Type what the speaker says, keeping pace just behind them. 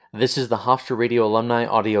This is the Hofstra Radio Alumni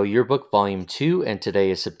Audio Yearbook, Volume 2, and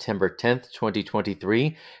today is September 10th,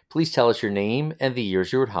 2023. Please tell us your name and the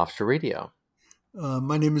years you were at Hofstra Radio.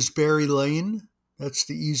 My name is Barry Layne. That's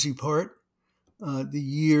the easy part. The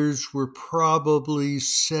years were probably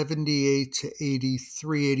 78 to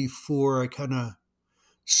 83, 84. I kind of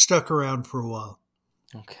stuck around for a while.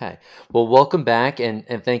 Okay. Well, welcome back, and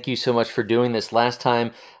thank you so much for doing this. Last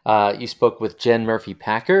time you spoke with Jen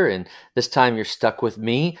Murphy-Packer, and this time you're stuck with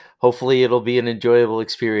me. Hopefully it'll be an enjoyable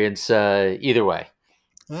experience either way.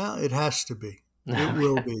 Well, it has to be. It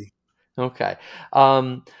will be. Okay.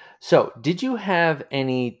 So did you have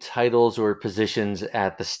any titles or positions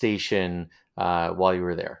at the station while you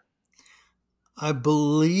were there? I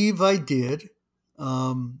believe I did.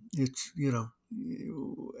 It's,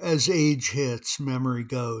 as age hits, memory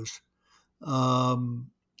goes. I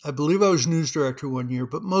believe I was news director one year,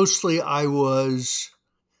 but mostly I was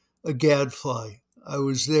a gadfly. I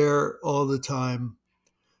was there all the time.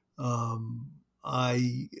 On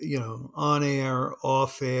air,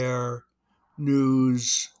 off air,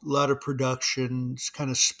 news, a lot of productions, kind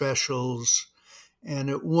of specials. And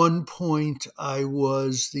at one point, I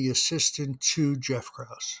was the assistant to Jeff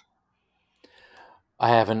Krause. I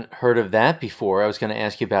haven't heard of that before. I was going to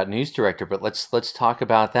ask you about news director, but let's talk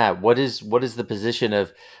about that. What is the position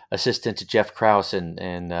of assistant to Jeff Krause,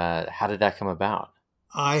 and how did that come about?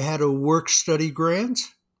 I had a work-study grant,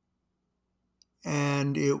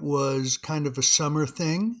 and it was kind of a summer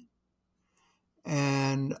thing.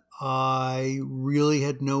 And I really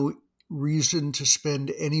had no reason to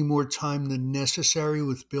spend any more time than necessary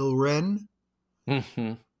with Bill Wren.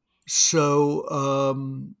 Mm-hmm.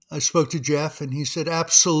 So I spoke to Jeff, and he said,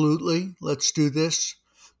 absolutely, let's do this.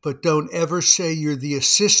 But don't ever say you're the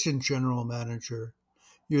assistant general manager.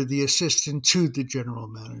 You're the assistant to the general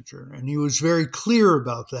manager. And he was very clear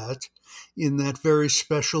about that in that very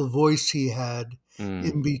special voice he had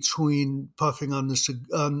in between puffing on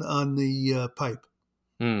the pipe.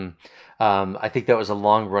 I think that was a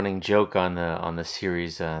long-running joke on the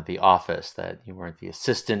series, The Office, that you weren't the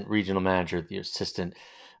assistant regional manager. The assistant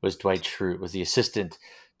was Dwight Schrute, was the assistant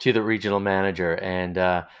to the regional manager, and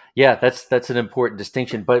that's an important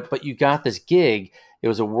distinction. But you got this gig. It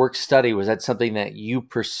was a work study. Was that something that you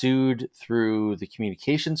pursued through the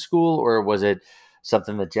communication school, or was it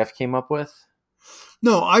something that Jeff came up with?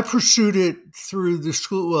 No, I pursued it through the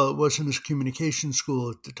school. Well, it wasn't a communication school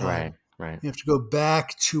at the time. Right. You have to go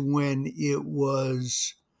back to when it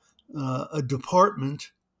was a department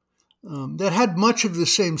that had much of the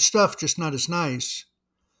same stuff, just not as nice.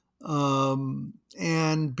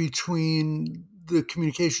 And between the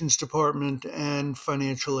communications department and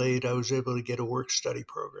financial aid, I was able to get a work study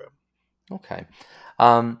program. Okay.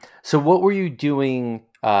 So what were you doing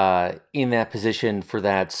in that position for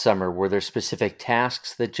that summer? Were there specific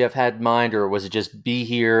tasks that Jeff had in mind, or was it just be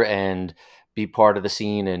here and be part of the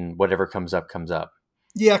scene and whatever comes up, comes up?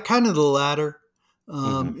 Yeah, kind of the latter.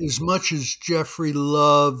 As much as Jeffrey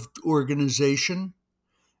loved organization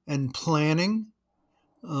and planning,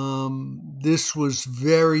 this was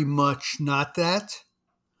very much not that.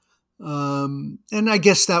 And I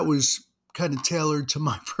guess that was kind of tailored to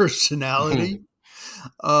my personality.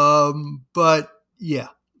 But yeah,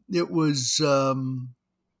 it was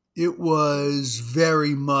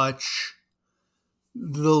very much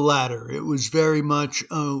the latter. It was very much,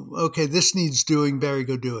 oh, okay, this needs doing, Barry,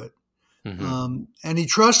 go do it. And he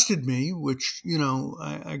trusted me, which,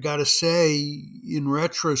 I got to say, in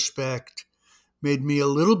retrospect, made me a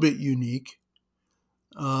little bit unique.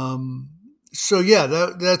 So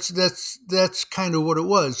yeah, that's kind of what it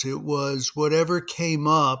was. It was whatever came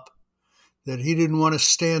up that he didn't want to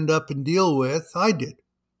stand up and deal with, I did.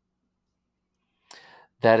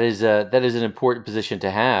 That is an important position to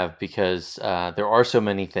have, because there are so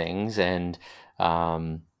many things, and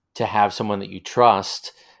to have someone that you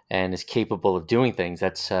trust and is capable of doing things,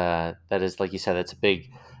 that is, like you said, that's a big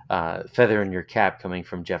feather in your cap coming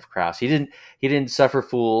from Jeff Krause. He didn't suffer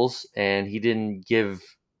fools, and he didn't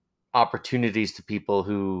give opportunities to people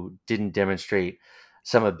who didn't demonstrate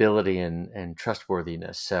some ability and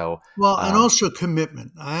trustworthiness. So and also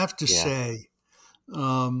commitment. I have to say,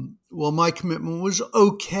 my commitment was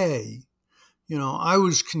okay. I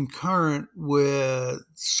was concurrent with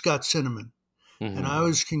Scott Cinnamon, and I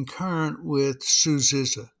was concurrent with Sue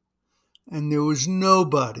Zizza, and there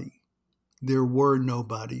were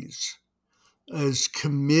nobodies as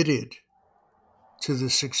committed to the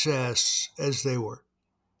success as they were.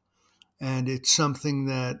 And it's something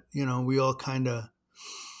that, we all kind of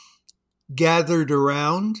gathered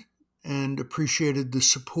around and appreciated the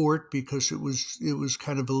support, because it was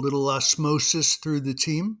kind of a little osmosis through the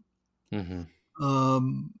team.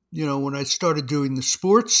 When I started doing the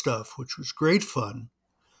sports stuff, which was great fun,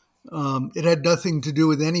 it had nothing to do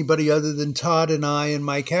with anybody other than Todd and I and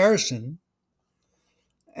Mike Harrison.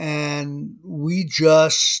 And we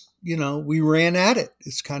just, we ran at it.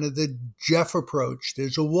 It's kind of the Jeff approach.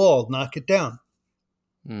 There's a wall, knock it down.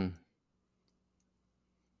 Mm.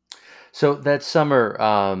 So that summer,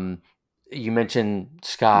 you mentioned Yeah.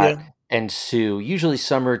 Scott and Sue. Usually,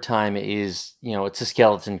 summertime is, it's a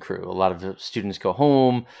skeleton crew. A lot of the students go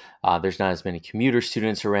home. There's not as many commuter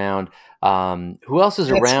students around. Who else is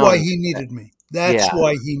That's why around? he needed me. That's Yeah,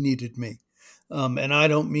 why he needed me. And I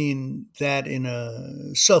don't mean that in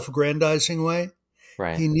a self aggrandizing way.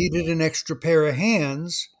 right. He needed an extra pair of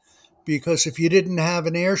hands because if you didn't have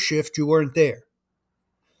an air shift, you weren't there.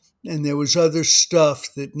 And there was other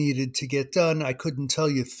stuff that needed to get done. I couldn't tell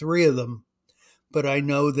you three of them, but I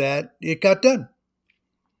know that it got done.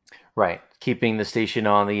 Right. Keeping the station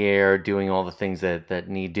on the air, doing all the things that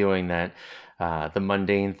need doing, that the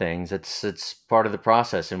mundane things. It's part of the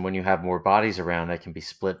process. And when you have more bodies around, that can be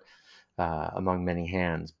split among many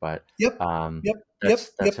hands. But Yep. um, Yep. Yep.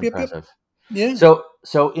 that's Yep. Yep. Yep. impressive. Yeah.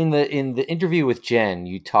 So in the interview with Jen,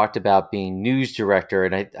 you talked about being news director,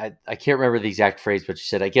 and I can't remember the exact phrase, but you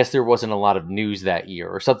said, I guess there wasn't a lot of news that year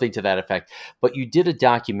or something to that effect. But you did a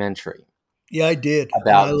documentary Yeah, I did. And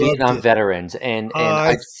I about loved Vietnam it. veterans, and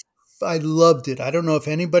I, I loved it. I don't know if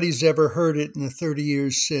anybody's ever heard it in the 30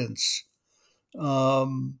 years since.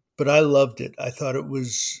 But I loved it. I thought it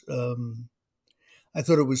was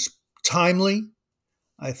timely.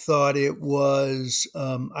 I thought it was,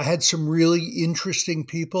 I had some really interesting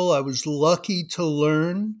people. I was lucky to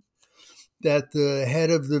learn that the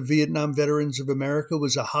head of the Vietnam Veterans of America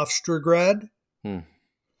was a Hofstra grad. hmm,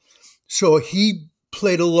 So he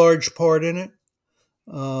played a large part in it.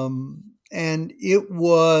 And it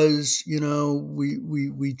was,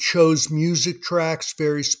 we chose music tracks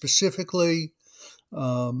very specifically.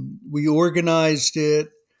 We organized it.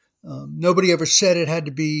 Nobody ever said it had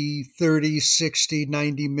to be 30, 60,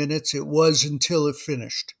 90 minutes. It was until it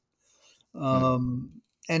finished. hmm,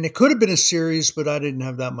 And it could have been a series, but I didn't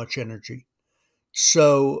have that much energy.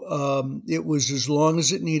 So it was as long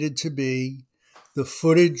as it needed to be. The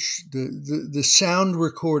footage, the sound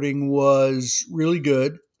recording was really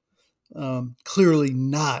good. Clearly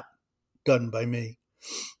not done by me.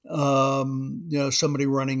 Somebody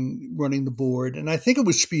running the board, and I think it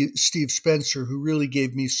was Steve Spencer who really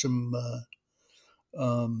gave me some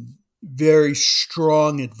very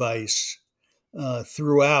strong advice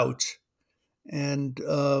throughout, and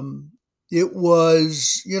it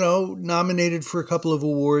was nominated for a couple of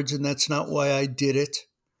awards, and that's not why I did it.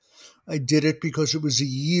 I did it because it was a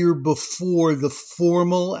year before the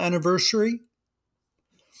formal anniversary,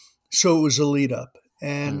 so it was a lead up,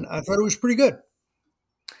 hmm. and I thought it was pretty good.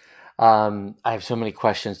 I have so many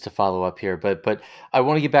questions to follow up here, but I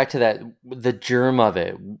want to get back to that, the germ of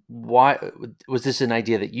it. Why was this an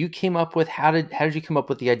idea that you came up with? How did you come up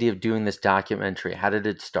with the idea of doing this documentary? How did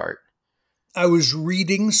it start? I was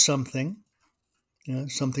reading something,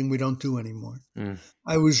 something we don't do anymore. Mm,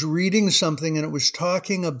 I was reading something and it was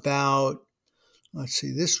talking about, let's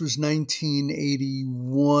see, this was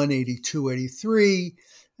 1981, 82, 83,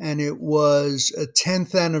 and it was a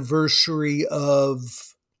 10th anniversary of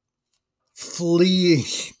fleeing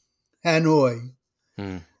Hanoi.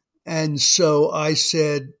 mm, And so I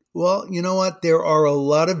said, well, you know what? There are a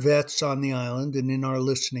lot of vets on the island and in our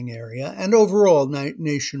listening area and overall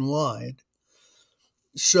nationwide.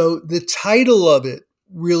 So the title of it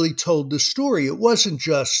really told the story. It wasn't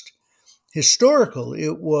just historical,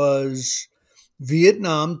 it was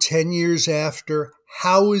Vietnam 10 years after.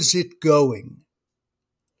 How is it going?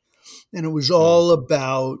 And it was mm, all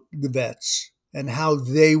about the vets and how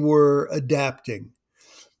they were adapting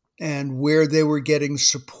and where they were getting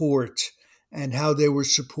support and how they were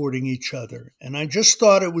supporting each other. And I just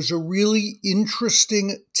thought it was a really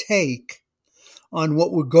interesting take on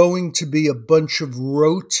what were going to be a bunch of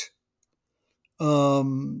rote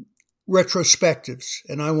um, retrospectives.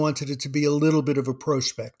 And I wanted it to be a little bit of a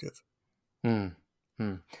prospective. mm,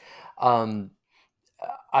 mm. Um,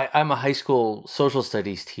 I'm a high school social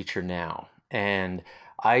studies teacher now, and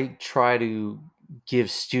I try to give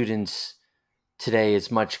students today as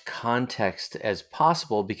much context as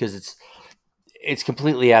possible because it's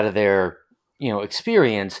completely out of their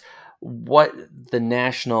experience what the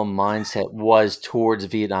national mindset was towards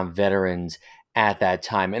Vietnam veterans at that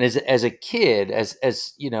time. And as a kid, as a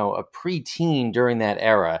preteen during that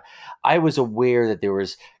era, I was aware that there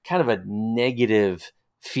was kind of a negative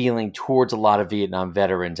feeling towards a lot of Vietnam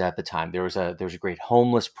veterans at the time. There was a great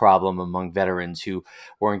homeless problem among veterans who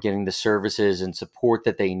weren't getting the services and support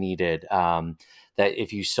that they needed. That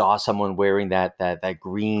if you saw someone wearing that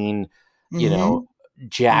green, Mm-hmm. Mm-hmm.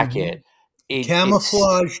 jacket, it's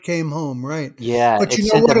Camouflage came home, right? yeah, But it you know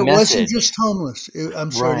sent a what? It wasn't just message. homeless.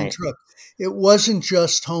 I'm sorry to Right. interrupt. It wasn't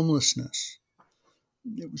just homelessness.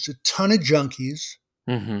 It was a ton of junkies.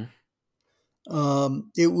 Mm-hmm.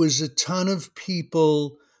 It was a ton of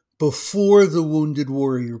people before the Wounded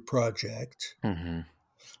Warrior Project Mm-hmm.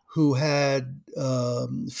 who had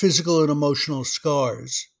physical and emotional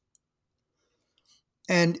scars.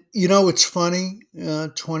 And, it's funny,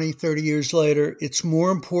 20, 30 years later, it's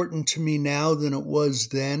more important to me now than it was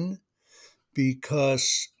then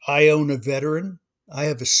because I own a veteran. I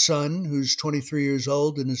have a son who's 23 years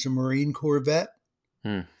old and is a Marine Corps vet.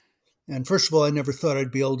 Mm. And first of all, I never thought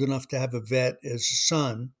I'd be old enough to have a vet as a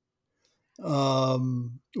son,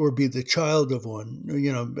 or be the child of one,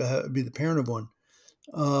 be the parent of one.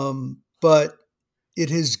 But it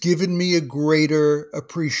has given me a greater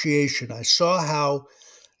appreciation. I saw how,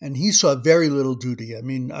 and he saw very little duty. I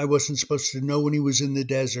mean, I wasn't supposed to know when he was in the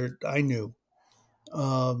desert. I knew.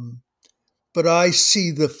 Um, but I see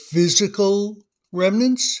the physical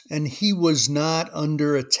remnants, and he was not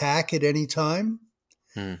under attack at any time.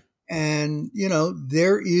 Mm. And,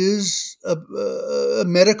 there is a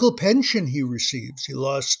medical pension he receives. He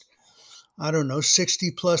lost, I don't know,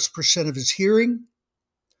 60+% of his hearing.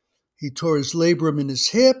 He tore his labrum in his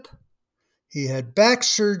hip. He had back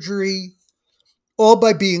surgery, all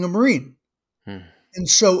by being a Marine. Mm. And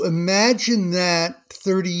so imagine that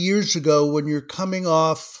 30 years ago when you're coming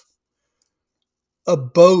off a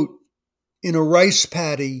boat in a rice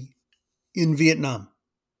paddy in Vietnam.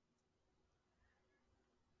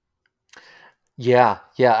 Yeah,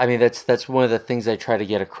 yeah. I mean, that's one of the things I try to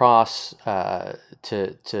get across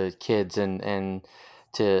to kids and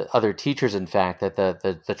to other teachers. In fact, that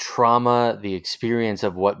the trauma, the experience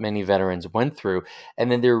of what many veterans went through,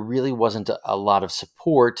 and then there really wasn't a lot of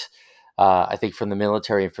support. I think from the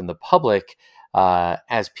military and from the public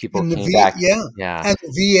as people And the came back. yeah, Yeah. and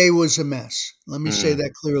the VA was a mess. Let me say Mm,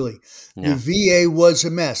 that clearly. The yeah. VA was a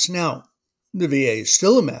mess. Now, the VA is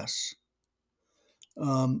still a mess.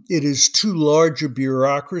 It is too large a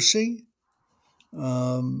bureaucracy.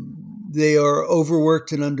 They are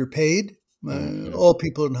overworked and underpaid. Hmm. All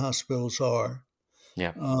people in hospitals are.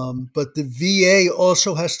 Yeah. But the VA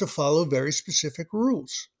also has to follow very specific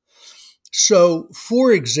rules. So,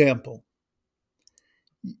 for example,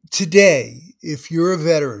 today, if you're a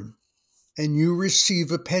veteran and you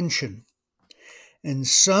receive a pension, and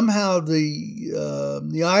somehow the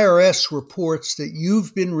IRS reports that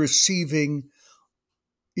you've been receiving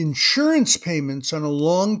insurance payments on a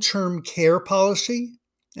long-term care policy,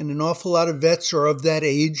 and an awful lot of vets are of that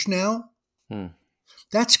age now, Mm.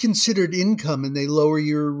 that's considered income and they lower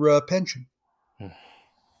your pension. Mm.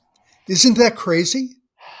 Isn't that crazy?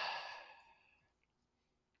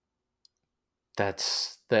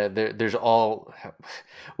 There's all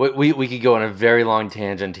we could go on a very long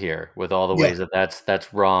tangent here with all the Yeah, ways that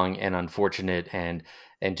that's wrong and unfortunate and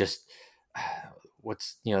just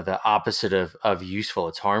what's the opposite of useful.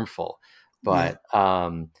 It's harmful. yeah. But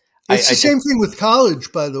It's I the just same thing with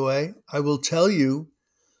college, by the way. I will tell you,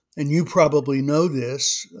 and you probably know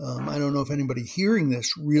this. I don't know if anybody hearing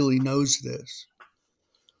this really knows this.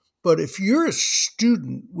 But if you're a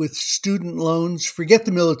student with student loans, forget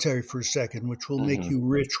the military for a second, which will make Mhm. you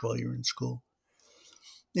rich while you're in school.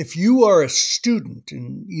 If you are a student,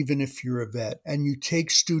 and even if you're a vet, and you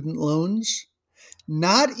take student loans,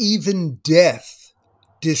 not even death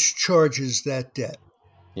discharges that debt.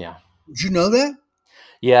 Yeah. Did you know that?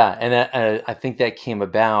 Yeah, and I think that came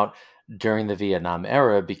about during the Vietnam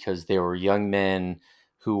era because there were young men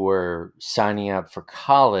who were signing up for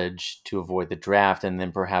college to avoid the draft, and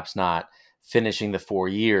then perhaps not finishing the 4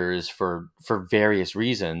 years for various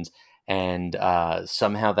reasons, and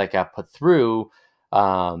somehow that got put through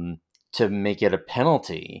to make it a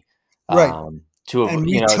penalty Right. to And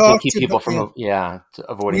to keep people from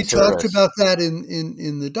avoiding we talked service. about that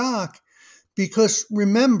in the doc because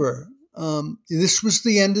remember, this was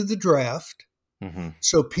the end of the draft. Hmm.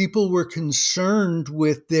 So people were concerned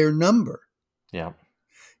with their number. Yeah,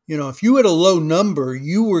 If you had a low number,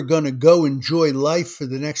 you were going to go enjoy life for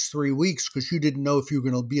the next 3 weeks because you didn't know if you were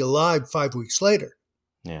going to be alive 5 weeks later.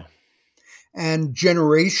 yeah, And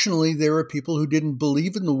generationally, there were people who didn't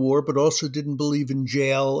believe in the war, but also didn't believe in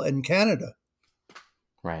jail and Canada.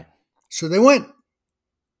 right. So they went.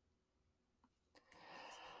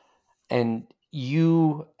 And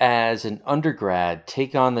you as an undergrad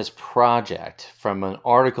take on this project from an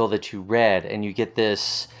article that you read, and you get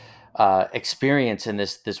this experience and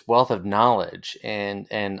this wealth of knowledge, and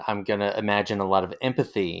I'm gonna imagine a lot of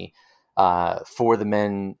empathy for the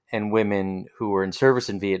men and women who were in service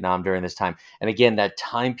in Vietnam during this time, and again that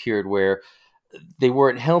time period where they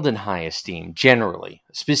weren't held in high esteem generally,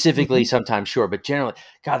 specifically Mhm. sometimes sure, but generally,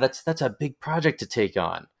 God, that's a big project to take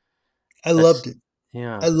on. I loved That's it.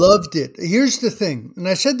 yeah. I loved it. Here's the thing, and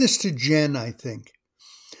I said this to Jen, I think.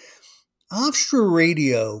 Hofstra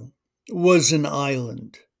Radio was an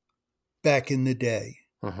island back in the day.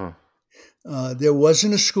 Uh-huh. There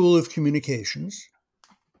wasn't a school of communications.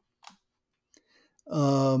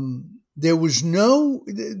 There was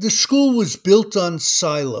the school was built on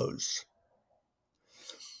silos.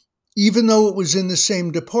 Even though it was in the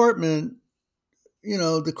same department,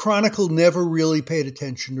 the Chronicle never really paid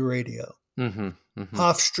attention to radio. Mm-hmm. Mm-hmm.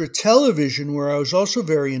 Hofstra Television, where I was also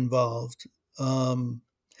very involved,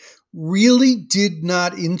 really did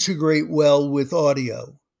not integrate well with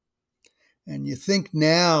audio. And you think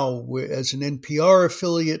now, as an NPR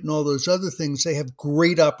affiliate and all those other things, they have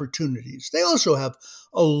great opportunities. They also have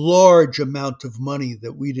a large amount of money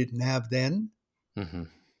that we didn't have then. Mm-hmm.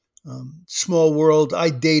 Small world. I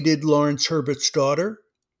dated Lawrence Herbert's daughter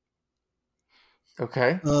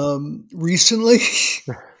Okay. recently,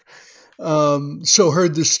 so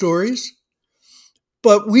heard the stories.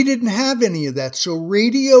 But we didn't have any of that. So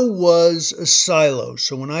radio was a silo.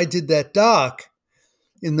 So when I did that doc,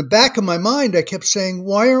 in the back of my mind, I kept saying,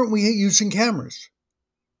 why aren't we using cameras?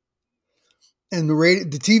 And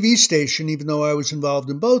the TV station, even though I was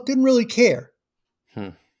involved in both, didn't really care. Hmm.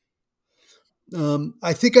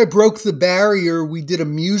 I think I broke the barrier. We did a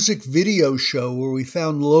music video show where we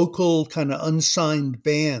found local kind of unsigned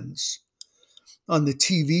bands on the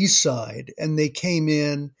TV side, and they came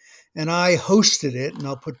in, and I hosted it, and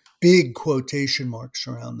I'll put big quotation marks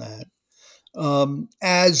around that,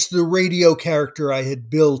 as the radio character I had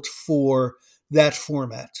built for that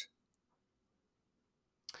format.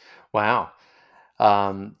 Wow.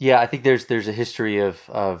 Yeah, I think there's a history of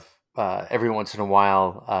every once in a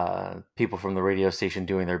while people from the radio station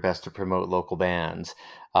doing their best to promote local bands.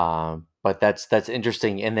 But that's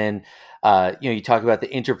interesting. And then you talk about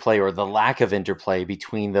the interplay or the lack of interplay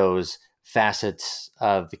between those facets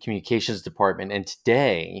of the communications department. And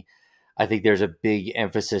today, I think there's a big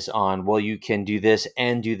emphasis on, well, you can do this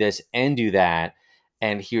and do this and do that,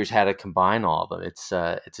 and here's how to combine all of them. It's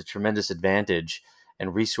a tremendous advantage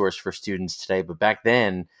and resource for students today. But back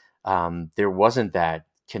then, there wasn't that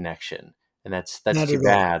connection, and that's Not too at all.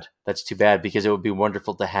 bad. That's too bad, because it would be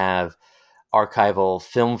wonderful to have archival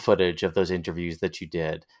film footage of those interviews that you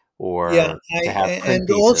did, Yeah, or to have print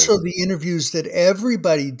and also pieces. the interviews that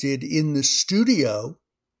everybody did in the studio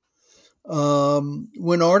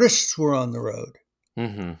when artists were on the road.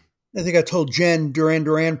 Mm-hmm. I think I told Jen Duran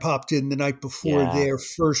Duran popped in the night before Yeah, their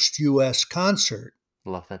first U.S. concert.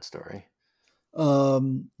 love that story.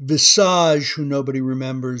 Visage, who nobody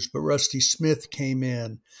remembers, but Rusty Smith came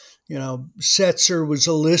in. Setzer was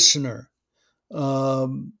a listener. There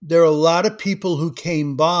are a lot of people who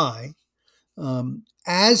came by.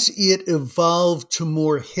 As it evolved to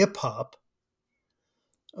more hip hop,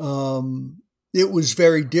 it was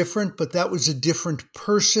very different, but that was a different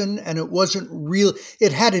person, and it wasn't real.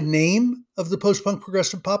 It had a name of the post-punk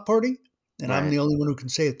progressive pop party, and I'm Right. the only one who can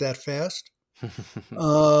say it that fast.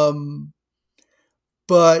 Um,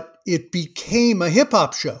 but it became a hip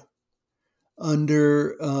hop show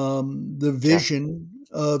under the Jeff. vision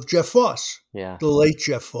of Jeff Foss, Yeah. the late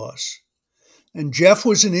Jeff Foss. And Jeff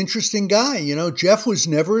was an interesting guy. Jeff was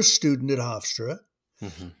never a student at Hofstra.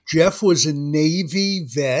 Mm-hmm. Jeff was a Navy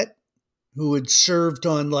vet who had served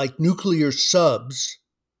on like nuclear subs,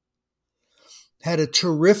 had a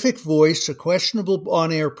terrific voice, a questionable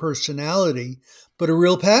on-air personality, but a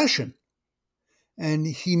real passion. And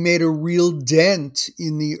he made a real dent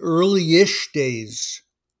in the early-ish days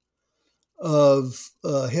of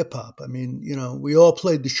hip-hop. I mean, we all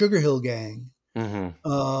played the Sugar Hill Gang, Mm-hmm.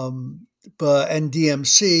 and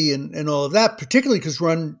DMC and all of that, particularly because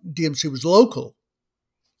Run DMC was local.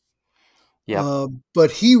 Yep.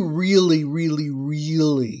 But he really, really,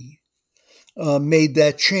 really made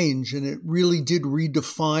that change, and it really did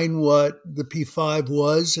redefine what the P5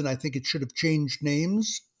 was, and I think it should have changed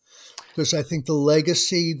names, because I think the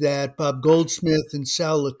legacy that Bob Goldsmith and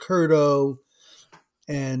Sal Licurdo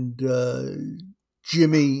and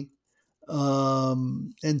Jimmy,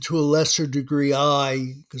 and to a lesser degree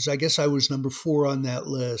because I guess I was number 4 on that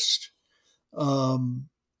list,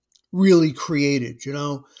 really created.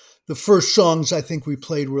 The first songs I think we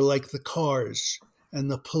played were like The Cars and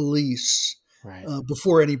The Police Right.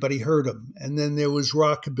 before anybody heard him. And then there was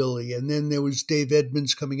rockabilly, and then there was Dave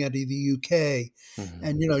Edmunds coming out of the UK. Hmm.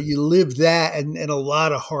 And, you live that and a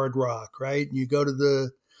lot of hard rock, right? And you go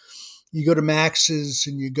to Max's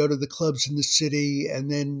and you go to the clubs in the city,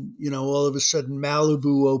 and then, all of a sudden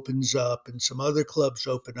Malibu opens up and some other clubs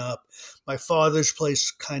open up. My father's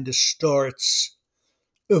place kind of starts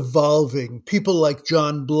evolving. People like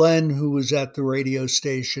John Blenn, who was at the radio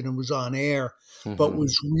station and was on air, but Hmm.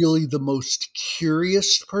 was really the most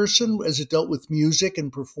curious person as it dealt with music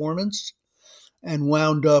and performance, and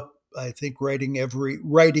wound up, I think,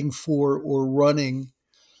 writing for or running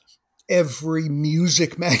every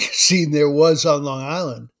music magazine there was on Long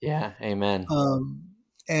Island. Yeah. Amen. Um,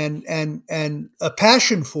 and a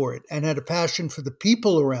passion for it, and had a passion for the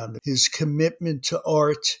people around him. His commitment to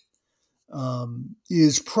art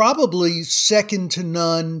is probably second to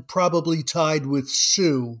none, probably tied with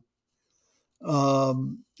Sue,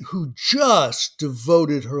 who just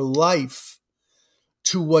devoted her life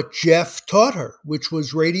to what Jeff taught her, which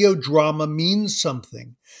was radio drama means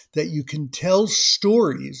something, that you can tell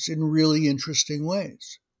stories in really interesting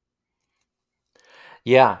ways.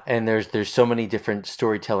 Yeah, and there's so many different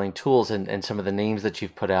storytelling tools, and some of the names that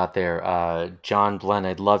you've put out there. John Glenn,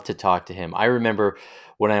 I'd love to talk to him. I remember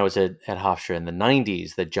when I was at Hofstra in the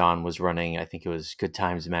 '90s that John was running. I think it was Good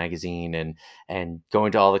Times magazine, and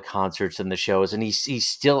going to all the concerts and the shows. And he's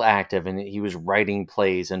still active, and he was writing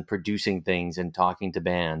plays and producing things and talking to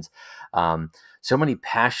bands. So many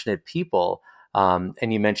passionate people. And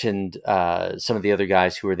you mentioned some of the other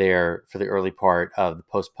guys who were there for the early part of the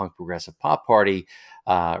post-punk progressive pop party,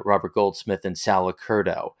 Robert Goldsmith and Sal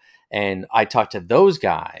Locurdo. And I talked to those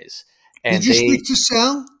guys, Did and you speak they, to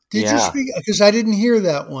Sal? Did you yeah, speak? Because I didn't hear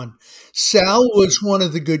that one. Sal was one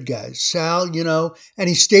of the good guys. Sal, and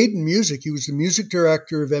he stayed in music. He was the music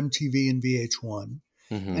director of MTV and VH1.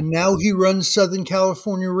 hmm And now he runs Southern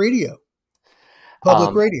California radio, public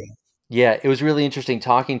um, radio. yeah. It was really interesting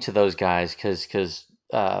talking to those guys because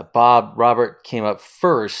Bob Robert came up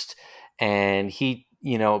first, and he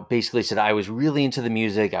basically said I was really into the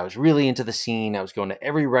music, I was really into the scene, I was going to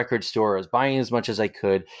every record store, I was buying as much as I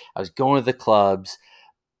could, I was going to the clubs,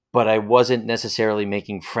 but I wasn't necessarily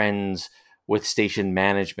making friends with station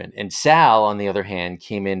management. And Sal, on the other hand,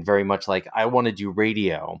 came in very much like, I want to do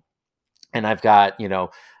radio, and I've got,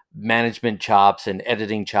 management chops and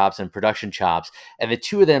editing chops and production chops. And the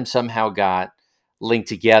two of them somehow got linked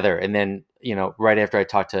together. And then, right after I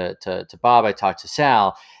talked to Bob, I talked to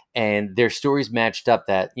Sal, and their stories matched up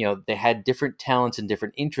that, they had different talents and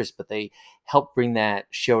different interests, but they helped bring that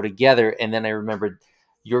show together. And then I remembered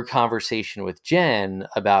your conversation with Jen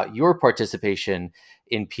about your participation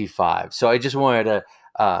in P5. So I just wanted to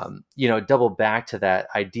double back to that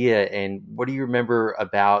idea. And what do you remember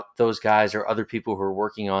about those guys or other people who were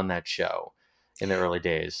working on that show in the early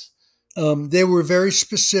days? They were very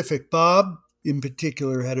specific. Bob, in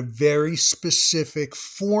particular, had a very specific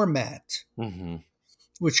format, Hmm.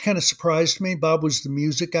 which kind of surprised me. Bob was the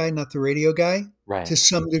music guy, not the radio guy, Right. to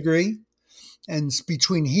some degree. And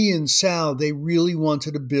between he and Sal, they really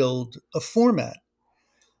wanted to build a format.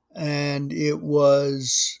 And it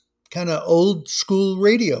was kind of old school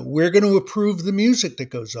radio. We're going to approve the music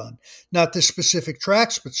that goes on, not the specific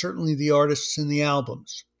tracks, but certainly the artists and the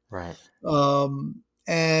albums. Right.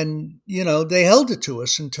 And, they held it to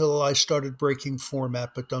us until I started breaking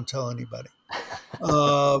format, but don't tell anybody.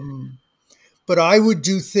 Um, but I would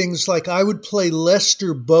do things like I would play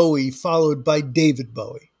Lester Bowie followed by David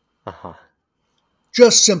Bowie, Uh-huh.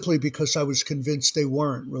 just simply because I was convinced they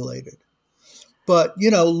weren't related. But,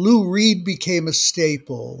 Lou Reed became a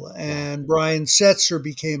staple, Yeah. and Brian Setzer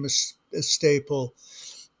became a staple,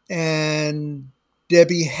 and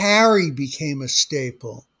Debbie Harry became a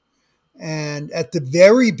staple. And at the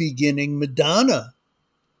very beginning, Madonna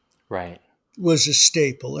Right. was a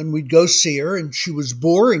staple, and we'd go see her, and she was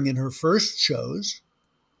boring in her first shows,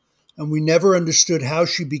 and we never understood how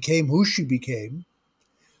she became who she became.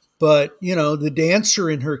 But, the dancer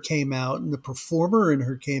in her came out and the performer in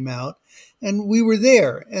her came out, and we were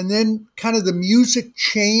there. And then kind of the music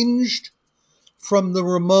changed from the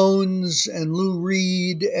Ramones and Lou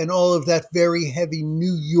Reed and all of that very heavy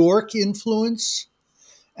New York influence.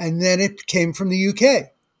 And then it came from the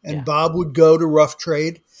UK. And Yeah. Bob would go to Rough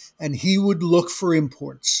Trade and he would look for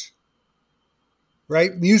imports,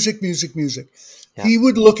 right? Music, music, music. Yeah. He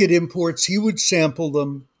would look at imports, he would sample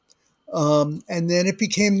them. And then it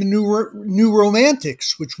became the new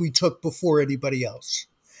Romantics, which we took before anybody else.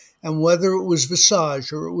 And whether it was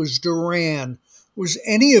Visage or it was Duran, was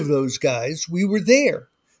any of those guys, we were there.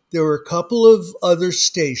 There were a couple of other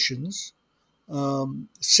stations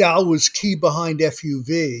Sal was key behind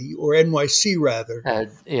FUV, or NYC rather.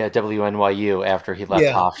 Yeah, WNYU after he left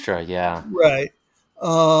Yeah, Hofstra. Yeah, right.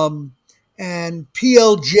 Um, and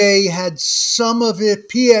PLJ had some of it.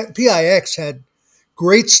 PIX had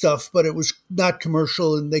great stuff, but it was not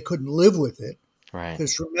commercial and they couldn't live with it. right.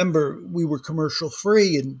 Because remember, we were commercial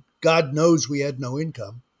free and God knows we had no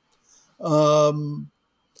income. Um,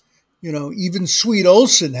 even Sweet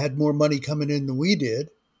Olson had more money coming in than we did.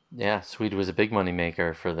 Yeah, Swede was a big money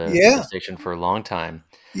maker for the Yeah, station for a long time.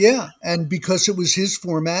 yeah. And because it was his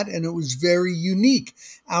format and it was very unique,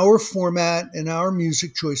 our format and our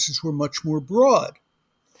music choices were much more broad.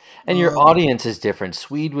 And your Um, audience is different.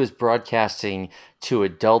 Swede was broadcasting to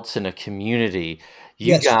adults in a community. You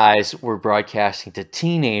yes, guys were broadcasting to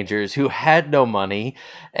teenagers who had no money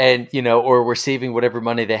and, or were saving whatever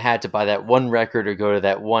money they had to buy that one record or go to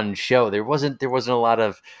that one show. There wasn't a lot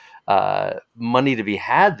of money to be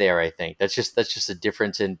had there, I think. That's just a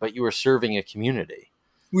difference but you were serving a community.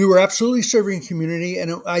 we were absolutely serving a community.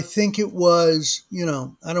 And I think it was,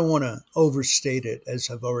 I don't want to overstate it as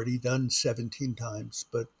I've already done 17 times,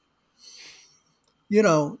 but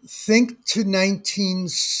think to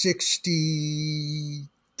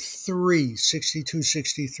 1963, 62,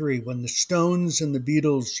 63, when the Stones and the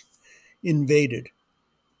Beatles invaded.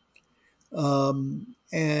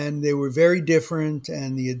 And they were very different,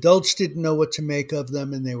 and the adults didn't know what to make of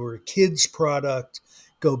them, and they were a kid's product.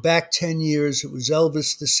 Go back 10 years, it was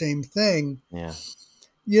Elvis, the same thing. Yeah.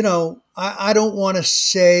 I don't want to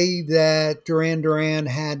say that Duran Duran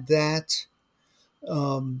had that.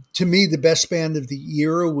 To me, the best band of the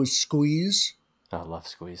era was Squeeze. I love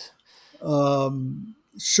Squeeze.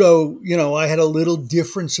 So, I had a little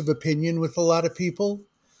difference of opinion with a lot of people,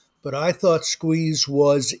 but I thought Squeeze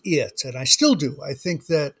was it. And I still do. I think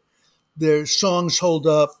that their songs hold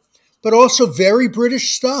up, but also very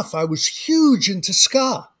British stuff. I was huge into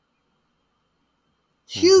ska.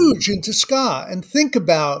 Hmm. Huge into ska. And think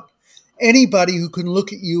about anybody who can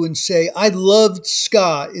look at you and say, I loved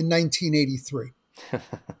ska in 1983.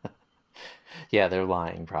 Yeah, they're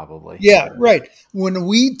lying probably. Yeah, right.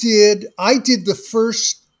 I did the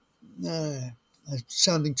first,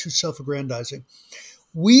 sounding too self aggrandizing.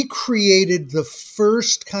 We created the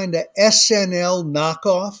first kind of SNL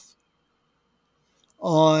knockoff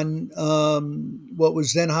on what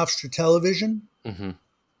was then Hofstra Television Hmm.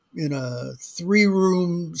 in a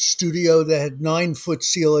 3-room studio that had 9-foot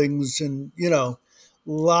ceilings and,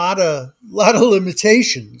 lot of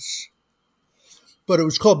limitations. But it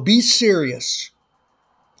was called Be Serious.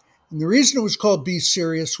 And the reason it was called Be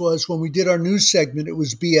Serious was when we did our news segment, it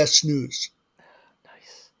was BS News.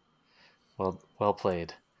 Nice. Well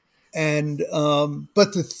played. And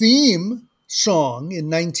but the theme song in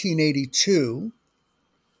 1982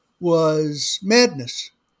 was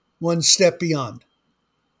Madness, One Step Beyond.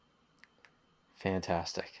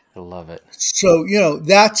 Fantastic. I love it. So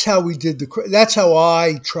that's how we did that's how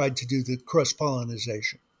I tried to do the cross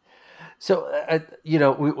pollination. So,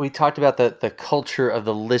 we talked about the culture of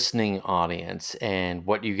the listening audience and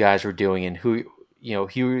what you guys were doing and who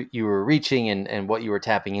you were reaching and what you were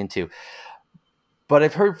tapping into. But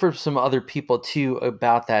I've heard from some other people too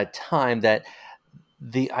about that time that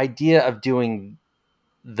the idea of doing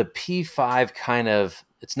the P5 kind of,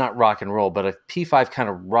 it's not rock and roll, but a P5 kind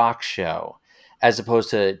of rock show, as opposed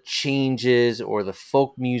to changes or the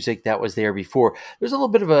folk music that was there before. There's a little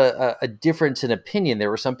bit of a difference in opinion. There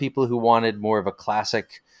were some people who wanted more of a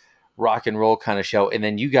classic rock and roll kind of show. And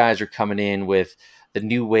then you guys are coming in with the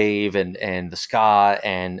new wave and the ska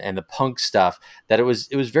and the punk stuff that it was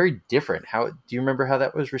very different. How do you remember how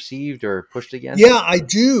that was received or pushed against? Yeah, I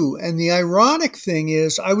do. And the ironic thing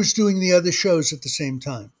is, I was doing the other shows at the same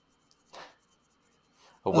time.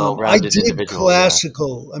 A I well-rounded did individual. Yeah.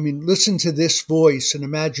 classical. I mean, listen to this voice and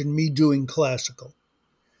imagine me doing classical.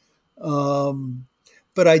 Um,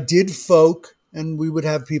 but I did folk, and we would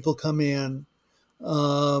have people come in.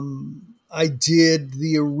 I did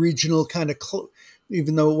the original kind of,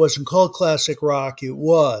 even though it wasn't called classic rock, it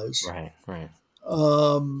was. Right. Right.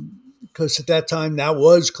 Because at that time, that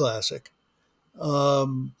was classic.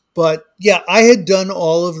 But yeah, I had done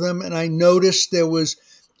all of them, and I noticed there was,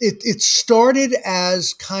 it started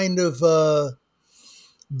as kind of a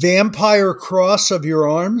vampire cross of your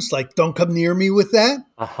arms, like, don't come near me with that.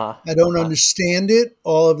 Uh-huh. I don't Uh-huh. understand it,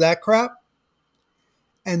 all of that crap.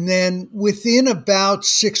 And then within about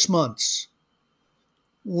 6 months,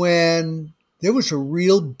 when there was a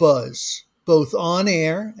real buzz, both on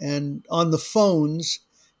air and on the phones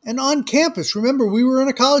and on campus. Remember, we were on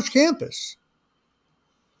a college campus.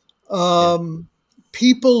 Yeah.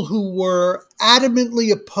 People who were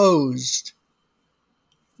adamantly opposed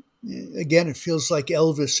Again, it feels like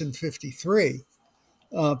Elvis in 53.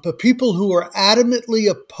 But people who were adamantly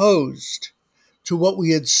opposed to what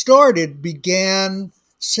we had started began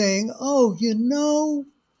saying, oh,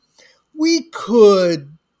 we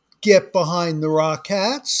could get behind the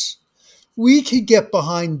Rockettes. We could get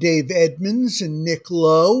behind Dave Edmunds and Nick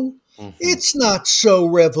Lowe. Mm-hmm. It's not so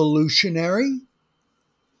revolutionary.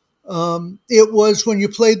 It was when you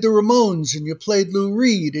played the Ramones and you played Lou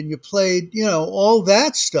Reed and you played, all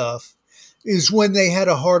that stuff is when they had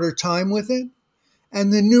a harder time with it.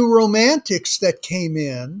 And the new romantics that came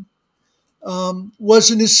in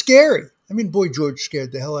wasn't as scary. I mean, Boy George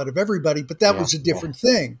scared the hell out of everybody, but that Yeah. was a different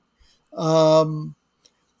thing.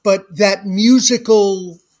 But that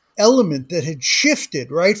musical element that had shifted,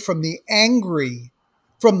 right, from the angry,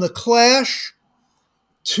 from the Clash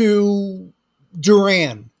to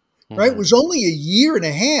Duran, right, Mm-hmm. was only a year and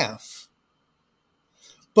a half,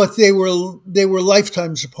 but they were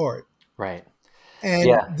lifetimes apart. Right. And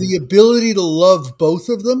Yeah. the ability to love both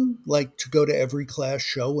of them, like to go to every Clash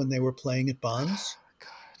show when they were playing at Bonds,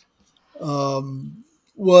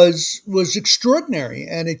 was extraordinary.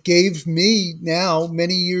 And it gave me now,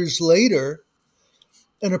 many years later,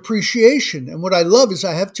 an appreciation. And what I love is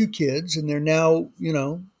I have two kids, and they're now,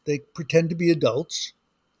 they pretend to be adults.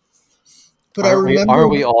 But I remember,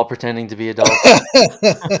 Aren't we all pretending to be adults?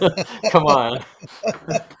 Come on.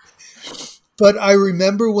 but I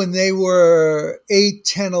remember when they were 8,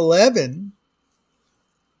 10, 11,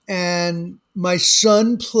 and my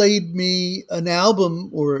son played me an album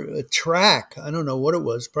or a track. I don't know what it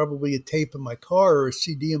was, probably a tape in my car or a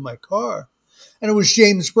CD in my car. And it was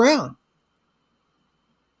James Brown.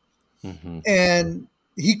 Mm-hmm. And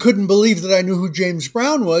he couldn't believe that I knew who James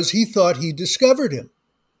Brown was. He thought he discovered him.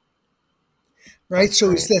 Right. That's So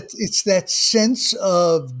great. it's that sense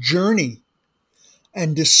of journey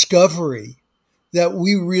and discovery that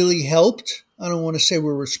we really helped. I don't want to say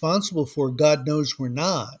we're responsible for. God knows we're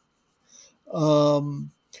not.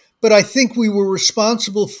 But I think we were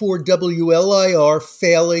responsible for WLIR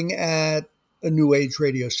failing at a new age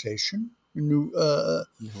radio station, a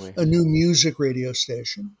new music radio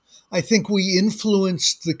station. I think we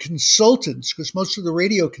influenced the consultants, because most of the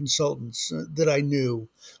radio consultants that I knew,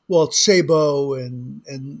 Walt Sabo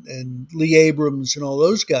and Lee Abrams and all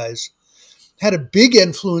those guys, had a big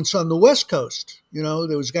influence on the West Coast. There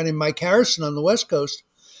was a guy named Mike Harrison on the West Coast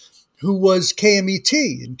who was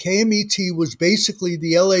KMET. And KMET was basically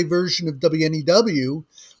the LA version of WNEW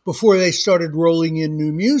before they started rolling in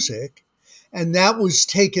new music. And that was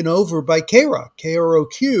taken over by KROQ,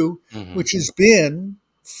 KROQ, Mm-hmm. which has been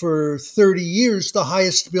for 30 years the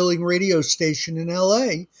highest billing radio station in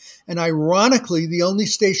LA. And ironically, the only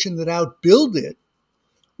station that outbilled it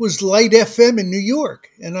was Light FM in New York.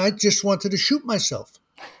 And I just wanted to shoot myself.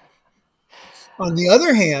 On the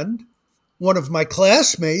other hand, one of my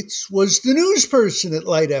classmates was the news person at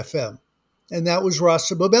Light FM, and that was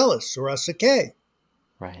Rasa Bobelis, Rasa K.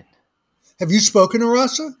 Right. Have you spoken to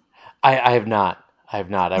Rasa? I have not. I have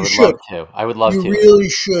not. I You would should. love to. I would love You to. really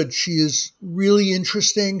should. She is really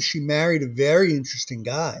interesting. She married a very interesting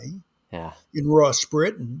guy Yeah. in Ross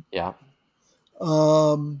Britton. Yeah.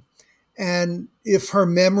 And if her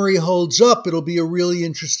memory holds up, it'll be a really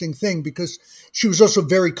interesting thing, because she was also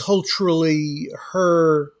very culturally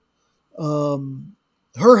her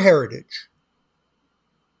heritage.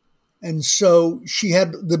 And so she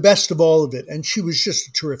had the best of all of it. And she was just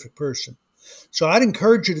a terrific person. So I'd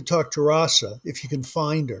encourage you to talk to Rasa if you can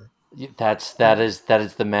find her. That is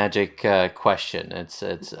the magic question.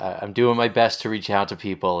 I'm doing my best to reach out to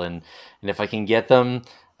people, and if I can get them,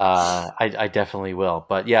 I definitely will.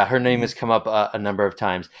 But yeah, her name has come up a number of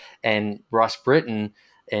times, and Ross Britton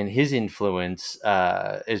and his influence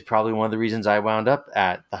is probably one of the reasons I wound up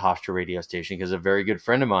at the Hofstra radio station, because a very good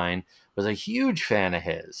friend of mine was a huge fan of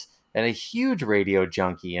his and a huge radio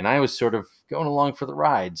junkie, and I was sort of going along for the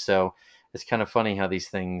ride. So it's kind of funny how these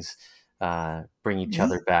things bring each Yeah.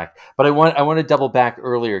 other back. But I want to double back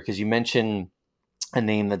earlier, because you mentioned a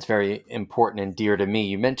name that's very important and dear to me.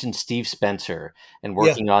 You mentioned Steve Spencer and Yeah.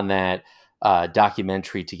 working on that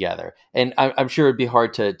documentary together. And I'm sure it'd be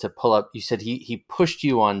hard to pull up. You said he pushed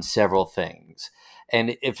you on several things,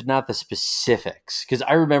 and if not the specifics, because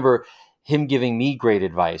I remember him giving me great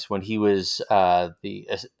advice when he was the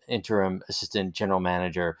interim assistant general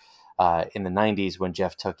manager in the 90s when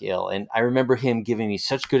Jeff took ill. And I remember him giving me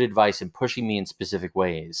such good advice and pushing me in specific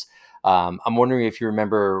ways. I'm wondering if you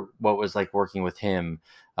remember what it was like working with him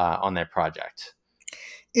on that project.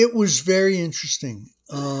 It was very interesting.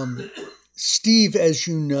 Steve, as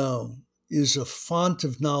you know, is a font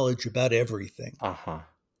of knowledge about everything. Uh-huh.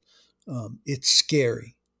 It's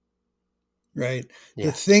scary. right? The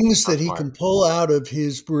Yeah. things How that he smart. can pull out of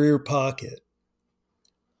his rear pocket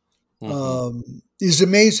Hmm. is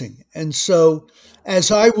amazing. And so, as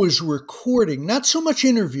I was recording, not so much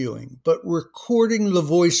interviewing, but recording the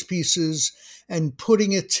voice pieces and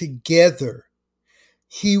putting it together,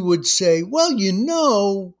 he would say, well,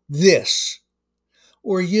 this,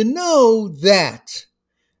 or that.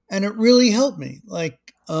 And it really helped me. Like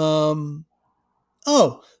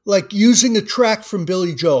using a track from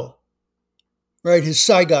Billy Joel, right? His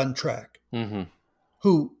Saigon track, Hmm.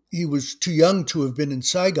 who he was too young to have been in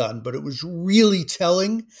Saigon, but it was really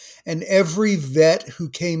telling. And every vet who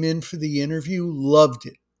came in for the interview loved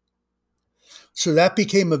it. So that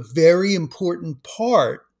became a very important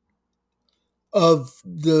part of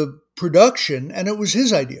the production, and it was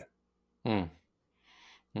his idea. Mm.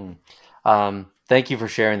 Mm. Thank you for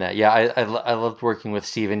sharing that. Yeah, I loved working with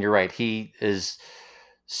Steve, and you're right. He is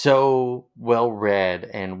so well read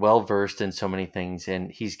and well versed in so many things,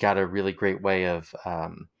 and he's got a really great way of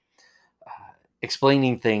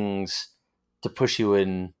explaining things to push you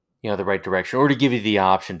in the right direction, or to give you the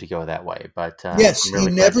option to go that way. But Yes, I'm he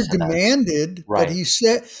really glad you never said that. demanded, but Right. he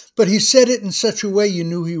said it in such a way you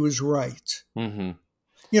knew he was right. Hmm.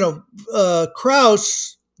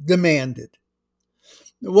 Krauss demanded.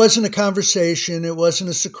 It wasn't a conversation. It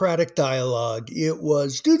wasn't a Socratic dialogue. It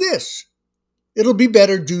was, do this. It'll be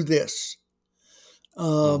better. Do this.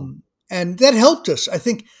 Mm. And that helped us. I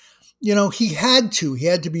think, he had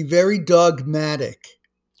to be very dogmatic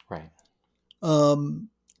Right. um,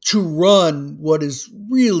 to run what is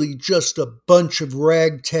really just a bunch of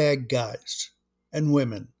ragtag guys and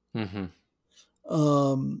women, Hmm.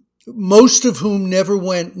 most of whom never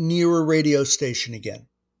went near a radio station again.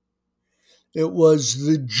 It was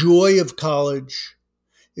the joy of college.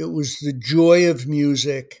 It was the joy of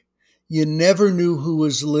music. You never knew who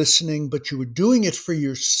was listening, but you were doing it for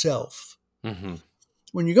yourself. Hmm.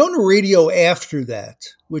 When you go into radio after that,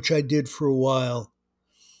 which I did for a while,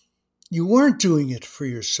 you weren't doing it for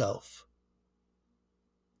yourself.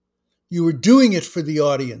 You were doing it for the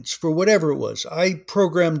audience, for whatever it was. I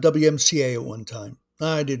programmed WMCA at one time.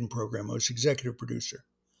 I didn't program, I was executive producer.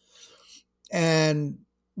 And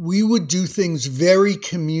we would do things very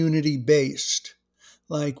community based.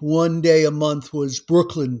 Like one day a month was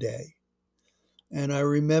Brooklyn Day. And I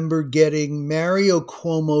remember getting Mario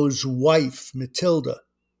Cuomo's wife, Matilda,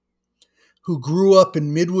 who grew up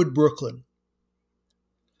in Midwood, Brooklyn,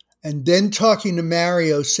 and then talking to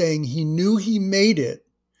Mario saying he knew he made it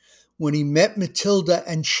when he met Matilda,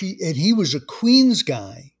 and he was a Queens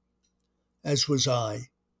guy, as was I.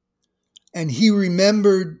 And he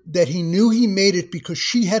remembered that he knew he made it because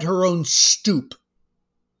she had her own stoop.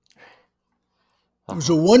 It was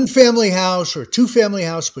a Uh-huh. one family house or a two family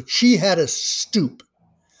house, but she had a stoop,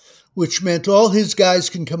 which meant all his guys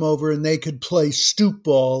can come over and they could play stoop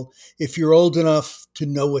ball if you're old enough to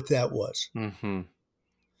know what that was. Hmm.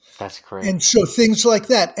 That's great. And so things like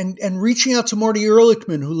that. And reaching out to Marty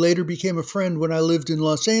Ehrlichman, who later became a friend when I lived in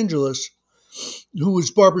Los Angeles, who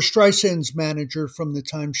was Barbra Streisand's manager from the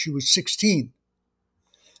time she was 16,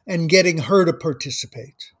 and getting her to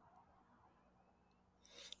participate.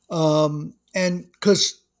 And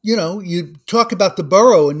because, you talk about the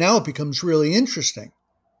borough and now it becomes really interesting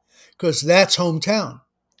because that's hometown,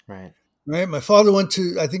 Right. right? My father went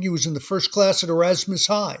to, I think he was in the first class at Erasmus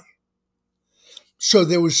High. So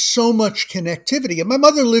there was so much connectivity. And my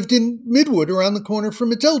mother lived in Midwood around the corner from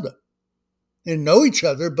Matilda. They didn't know each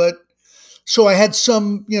other, but so I had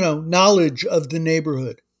some, knowledge of the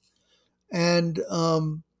neighborhood. And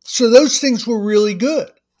so those things were really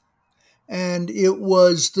good. And it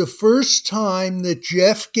was the first time that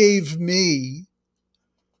Jeff gave me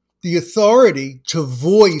the authority to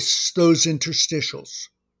voice those interstitials.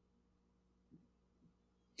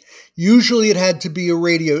 Usually it had to be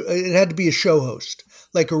a show host,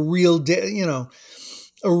 like a real daytime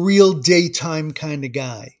kind of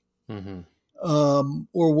guy, Hmm.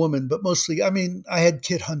 or woman, but mostly, I had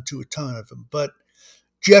Kit Hunt to a ton of them, but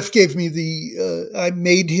Jeff gave me I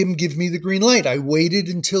made him give me the green light. I waited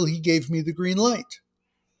until he gave me the green light.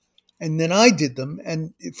 And then I did them.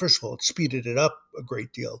 And first of all, it speeded it up a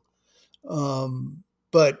great deal.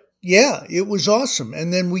 But yeah, it was awesome.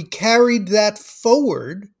 And then we carried that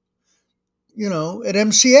forward, at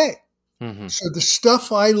MCA. Hmm. So the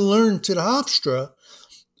stuff I learned at Hofstra,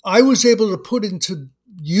 I was able to put into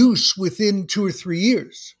use within 2 or 3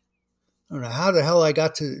 years. I don't know how the hell I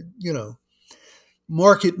got to,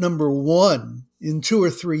 market number one in 2 or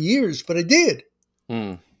 3 years, but I did.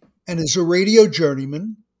 Mm. And as a radio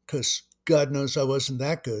journeyman, because God knows I wasn't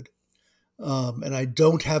that good, And I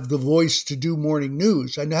don't have the voice to do morning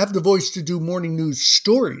news. I have the voice to do morning news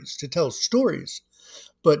stories, to tell stories,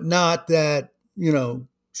 but not that,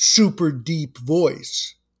 super deep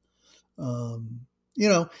voice. And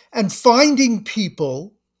finding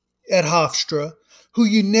people at Hofstra who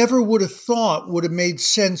you never would have thought would have made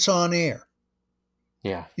sense on air.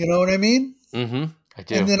 Yeah. You know what I mean? Mm-hmm. I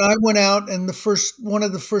do. And then I went out, and one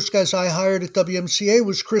of the first guys I hired at WMCA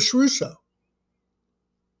was Chris Russo.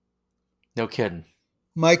 No kidding.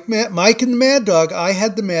 Mike and the Mad Dog. I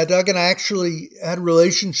had the Mad Dog, and I actually had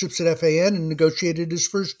relationships at FAN and negotiated his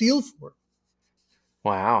first deal for him.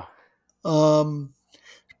 Wow.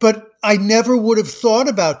 But I never would have thought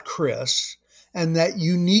about Chris and that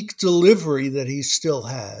unique delivery that he still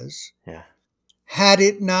has, had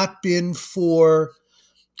it not been for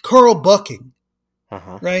Carl Bucking,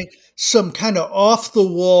 right? Some kind of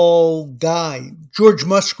off-the-wall guy, George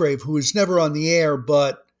Musgrave, who was never on the air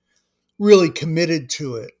but really committed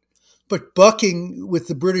to it. But Bucking, with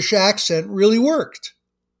the British accent, really worked.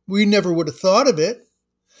 We never would have thought of it.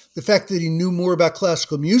 The fact that he knew more about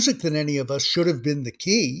classical music than any of us should have been the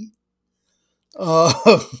key.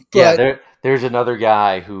 There's another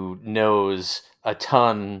guy who knows a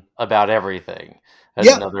ton about everything. That's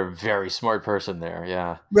another very smart person there.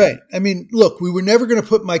 Yeah. Right. I mean, look, we were never going to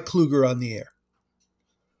put Mike Kluger on the air.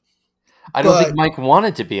 I don't think Mike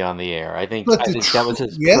wanted to be on the air. I think that was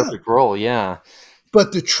his perfect role. Yeah.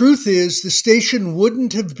 But the truth is, the station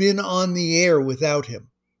wouldn't have been on the air without him.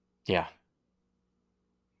 Yeah.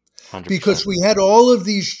 100%. Because we had all of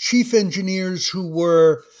these chief engineers who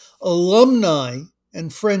were alumni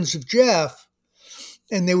and friends of Jeff,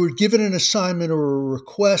 and they were given an assignment or a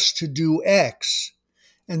request to do X.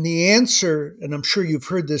 And the answer, and I'm sure you've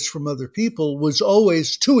heard this from other people, was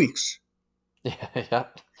always 2 weeks. Yeah.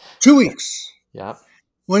 2 weeks. Yeah.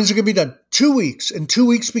 When is it going to be done? 2 weeks. And 2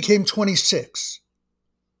 weeks became 26.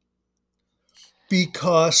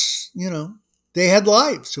 Because, they had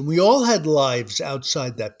lives, and we all had lives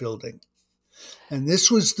outside that building. And this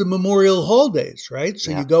was the Memorial Hall days, right?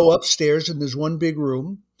 So you go upstairs and there's one big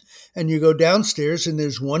room, and you go downstairs and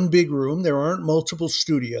there's one big room. There aren't multiple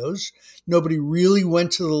studios. Nobody really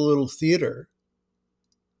went to the little theater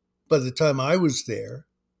by the time I was there.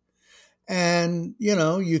 And,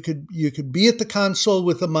 you could be at the console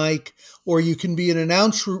with a mic, or you can be an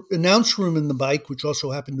announce room in the mic, which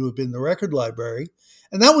also happened to have been the record library.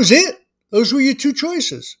 And that was it. Those were your two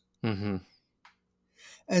choices. Mm-hmm.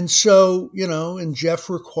 And so, and Jeff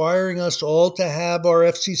requiring us all to have our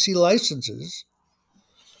FCC licenses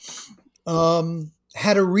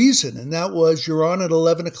had a reason. And that was, you're on at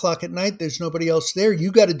 11 o'clock at night. There's nobody else there.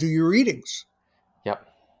 You got to do your readings. Yep.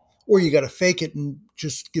 Or you got to fake it and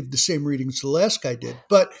just give the same readings the last guy did.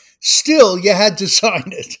 But still, you had to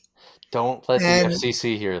sign it. Don't let the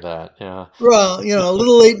FCC hear that. Yeah. Well, a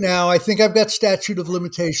little late now. I think I've got statute of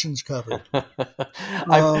limitations covered.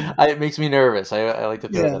 It makes me nervous. I like to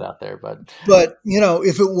throw that out there. But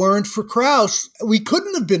if it weren't for Krause, we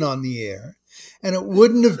couldn't have been on the air. And it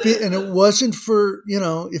wouldn't have been, and it wasn't for,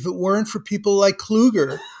 if it weren't for people like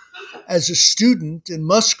Kluger as a student and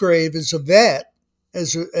Musgrave as a vet,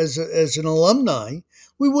 as an alumni,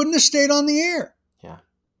 we wouldn't have stayed on the air.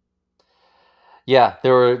 Yeah,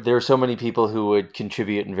 there were so many people who would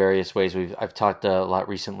contribute in various ways. I've talked a lot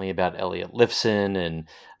recently about Elliot Lifson, and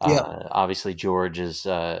obviously George is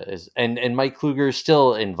and Mike Kluger is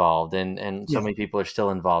still involved, and so many people are still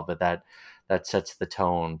involved. But that sets the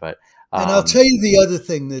tone. But and I'll tell you the other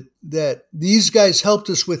thing that these guys helped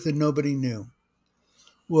us with, and nobody knew,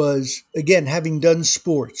 was, again, having done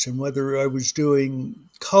sports, and whether I was doing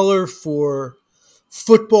color for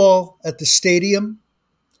football at the stadium,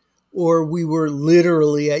 or we were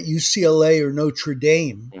literally at UCLA or Notre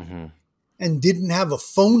Dame and didn't have a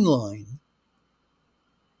phone line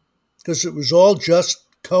because it was all just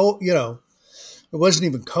it wasn't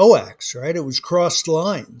even coax, right? It was crossed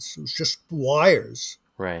lines. It was just wires.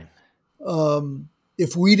 Right.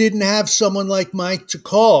 If we didn't have someone like Mike to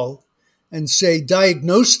call and say,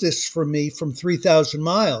 diagnose this for me from 3,000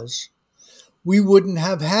 miles, we wouldn't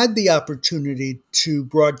have had the opportunity to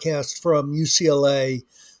broadcast from UCLA,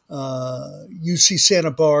 UC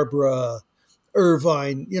Santa Barbara,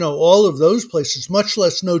 Irvine, all of those places, much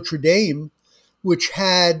less Notre Dame, which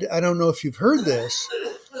had, I don't know if you've heard this,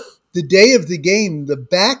 the day of the game, the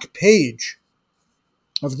back page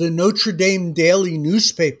of the Notre Dame daily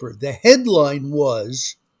newspaper, the headline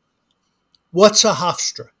was, "What's a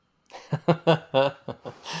Hofstra?"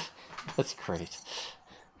 That's great.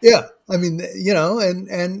 Yeah. I mean,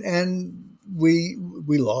 and we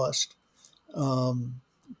lost.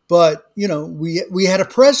 But, we had a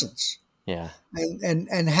presence. Yeah.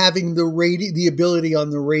 and having the ability on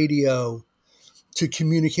the radio to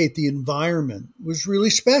communicate the environment was really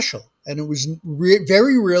special. And it was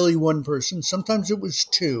very rarely one person. Sometimes it was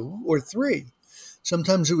two or three.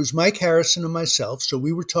 Sometimes it was Mike Harrison and myself. So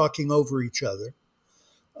we were talking over each other.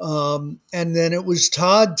 And then it was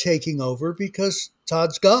Todd taking over because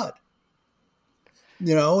Todd's God,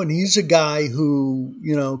 and he's a guy who,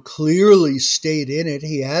 clearly stayed in it.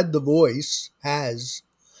 He had the voice, has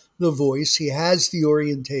the voice, he has the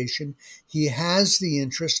orientation, he has the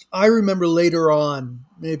interest. I remember later on,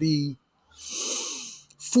 maybe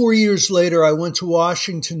 4 years later, I went to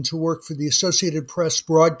Washington to work for the Associated Press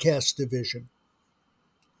broadcast division.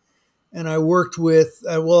 And I worked with,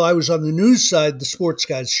 I was on the news side. The sports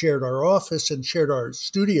guys shared our office and shared our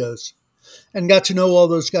studios and got to know all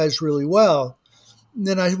those guys really well. And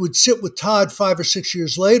then I would sit with Todd 5 or 6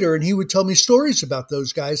 years later, and he would tell me stories about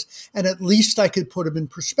those guys. And at least I could put them in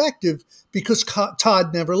perspective because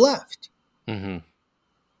Todd never left. Mm-hmm.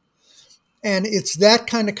 And it's that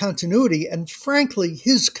kind of continuity. And frankly,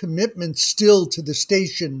 his commitment still to the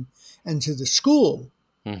station and to the school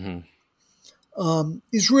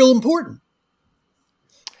is real important.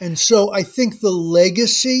 And so I think the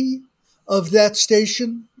legacy of that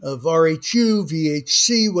station, of RHU,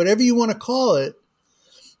 VHC, whatever you want to call it,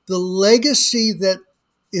 the legacy that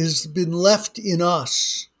has been left in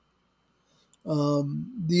us,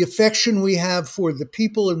 the affection we have for the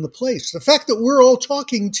people in the place, the fact that we're all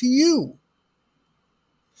talking to you.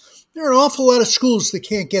 There are an awful lot of schools that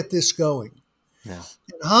can't get this going. Yeah.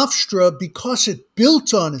 And Hofstra, because it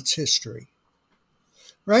built on its history,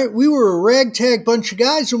 right? We were a ragtag bunch of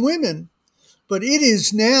guys and women, but it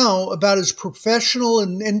is now about as professional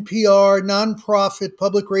an NPR, nonprofit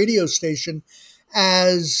public radio station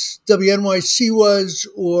as WNYC was,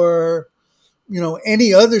 or,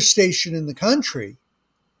 any other station in the country.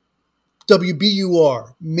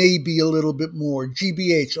 WBUR, maybe a little bit more,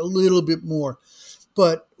 GBH, a little bit more.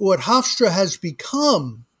 But what Hofstra has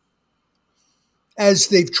become, as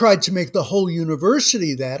they've tried to make the whole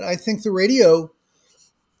university that, I think the radio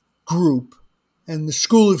group and the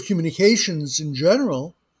School of Communications in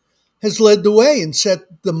general has led the way and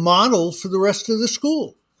set the model for the rest of the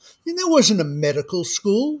school. There wasn't a medical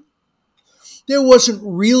school. There wasn't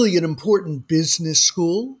really an important business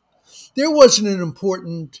school. There wasn't an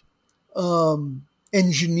important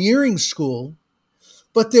engineering school.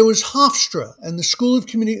 But there was Hofstra and the School of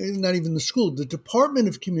not even the school, the Department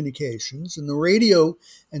of Communications and the radio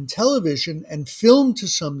and television and film to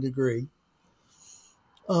some degree.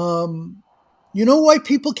 You know why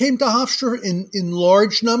people came to Hofstra in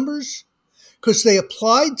large numbers? Because they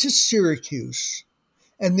applied to Syracuse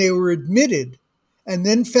and they were admitted and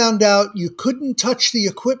then found out you couldn't touch the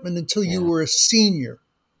equipment until you were a senior.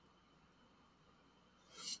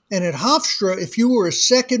 And at Hofstra, if you were a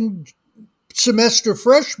second semester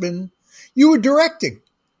freshman, you were directing.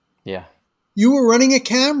 Yeah. You were running a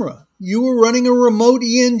camera. You were running a remote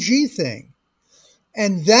ENG thing.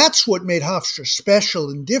 And that's what made Hofstra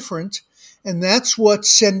special and different. And that's what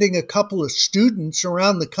sending a couple of students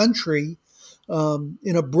around the country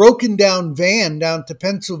in a broken down van down to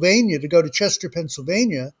Pennsylvania to go to Chester,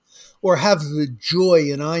 Pennsylvania, or have the joy,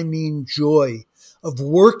 and I mean joy, of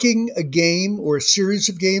working a game or a series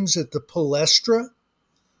of games at the Palestra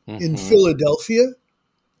in Philadelphia.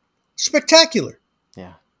 Spectacular.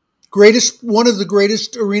 Yeah. One of the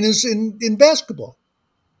greatest arenas in basketball.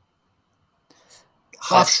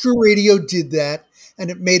 Hofstra Radio did that, and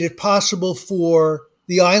it made it possible for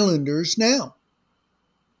the Islanders now.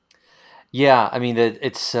 Yeah, I mean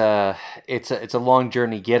it's a long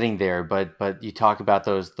journey getting there, but you talk about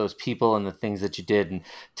those people and the things that you did, and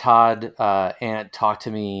Todd Ant talked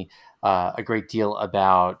to me a great deal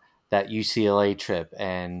about that UCLA trip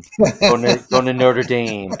and going to Notre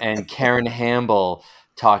Dame, and Karen Hamble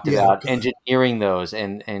talked about engineering those,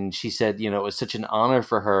 and she said it was such an honor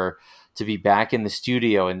for her to be back in the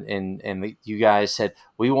studio, and you guys said,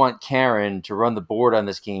 we want Karen to run the board on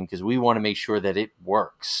this game because we want to make sure that it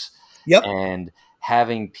works. Yep. And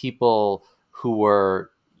having people who were,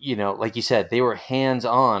 like you said, they were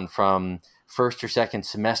hands-on from first or second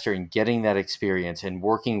semester and getting that experience and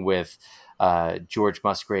working with George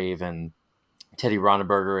Musgrave and Teddy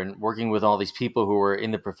Ronenberger and working with all these people who were in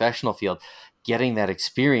the professional field, getting that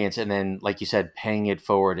experience, and then, like you said, paying it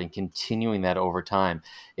forward and continuing that over time.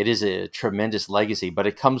 It is a tremendous legacy, but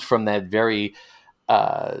it comes from that very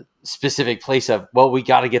specific place of, well, we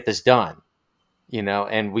got to get this done.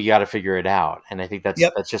 And we got to figure it out. And I think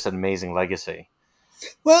that's just an amazing legacy.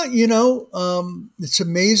 Well, it's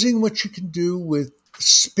amazing what you can do with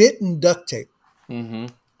spit and duct tape. Mm-hmm.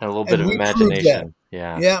 And a little bit of imagination.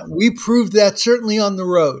 Yeah. Yeah, we proved that certainly on the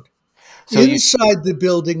road. So you, Inside the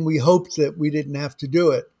building, we hoped that we didn't have to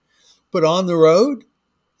do it. But on the road,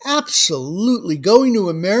 absolutely. Going to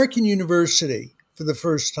American University for the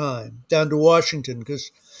first time, down to Washington,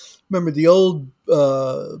 because remember, the old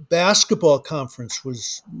basketball conference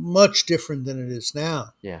was much different than it is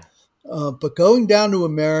now. yeah, But going down to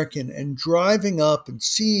American and driving up and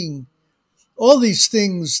seeing all these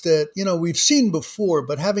things that, we've seen before,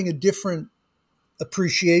 but having a different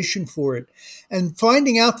appreciation for it, and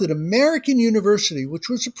finding out that American University, which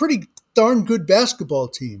was a pretty darn good basketball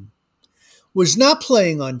team, was not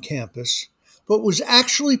playing on campus, but was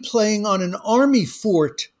actually playing on an Army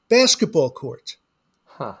fort basketball court.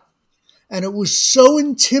 huh? And it was so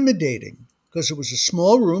intimidating because it was a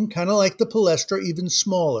small room, kind of like the Palestra, even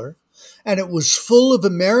smaller. And it was full of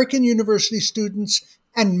American university students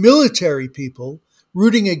and military people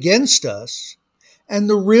rooting against us. And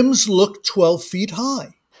the rims looked 12 feet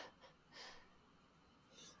high.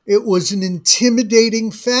 It was an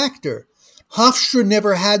intimidating factor. Hofstra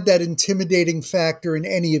never had that intimidating factor in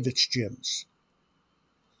any of its gyms.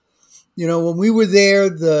 When we were there,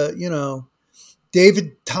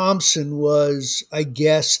 David Thompson was, I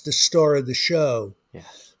guess, the star of the show. Yeah.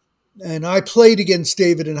 And I played against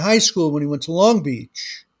David in high school when he went to Long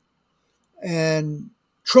Beach. And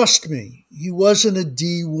trust me, he wasn't a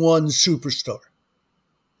D1 superstar.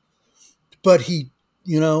 But he,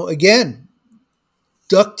 again,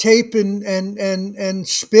 duct tape and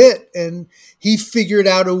spit, and he figured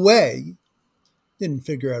out a way. Didn't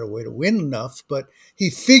figure out a way to win enough, but he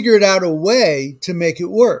figured out a way to make it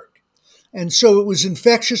work. And so it was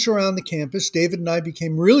infectious around the campus. David and I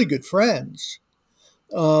became really good friends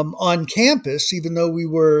on campus, even though we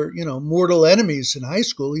were, mortal enemies in high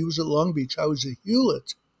school. He was at Long Beach. I was at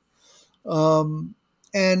Hewlett. And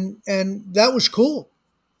that was cool.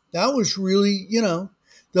 That was really,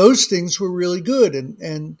 those things were really good.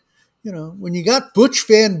 And when you got Butch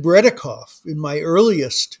Van Bredikoff in my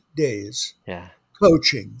earliest days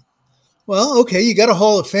coaching, well, okay, you got a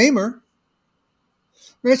Hall of Famer.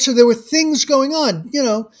 Right, so there were things going on.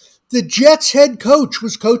 The Jets head coach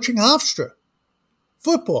was coaching Hofstra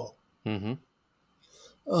football. Mm-hmm.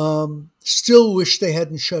 Still wish they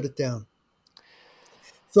hadn't shut it down.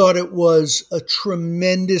 Thought it was a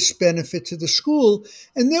tremendous benefit to the school.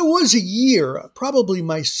 And there was a year, probably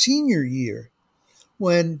my senior year,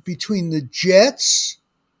 when between the Jets,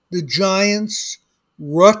 the Giants,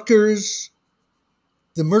 Rutgers,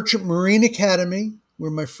 the Merchant Marine Academy,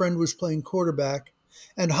 where my friend was playing quarterback,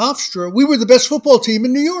 and Hofstra, we were the best football team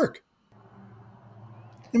in New York.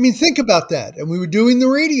 I mean, think about that. And we were doing the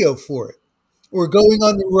radio for it. Or going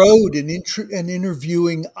on the road and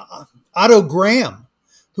interviewing Otto Graham,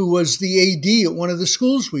 who was the AD at one of the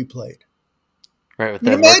schools we played. Right, with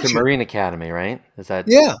the Merchant Marine Academy, right? Is that?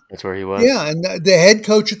 Yeah. That's where he was? Yeah, and the head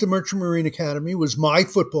coach at the Merchant Marine Academy was my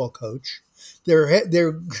football coach.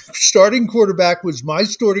 Their starting quarterback was my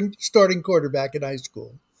starting quarterback in high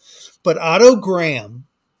school. But Otto Graham,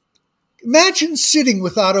 imagine sitting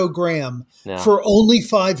with Otto Graham for only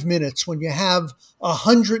 5 minutes when you have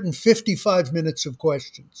 155 minutes of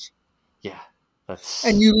questions. Yeah.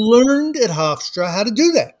 And you learned at Hofstra how to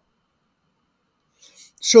do that.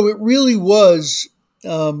 So it really was, I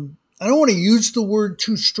don't want to use the word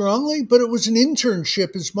too strongly, but it was an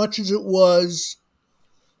internship as much as it was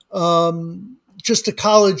just a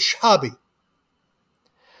college hobby.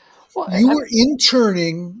 Well, you were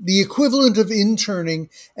interning, the equivalent of interning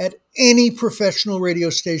at any professional radio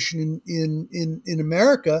station in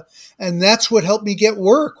America, and that's what helped me get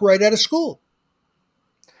work right out of school.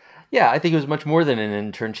 Yeah, I think it was much more than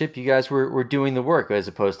an internship. You guys were doing the work as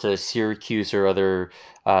opposed to Syracuse or other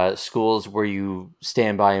schools where you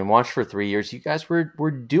stand by and watch for 3 years. You guys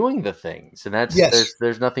were doing the things, and that's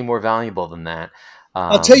there's nothing more valuable than that.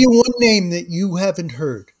 I'll tell you one name that you haven't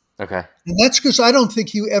heard. Okay. And that's because I don't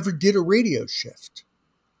think you ever did a radio shift.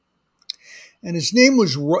 And his name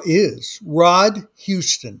is Rod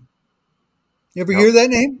Houston. You ever hear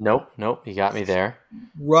that name? Nope. You got me there.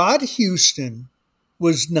 Rod Houston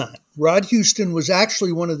was not. Rod Houston was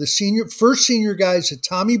actually one of the first senior guys at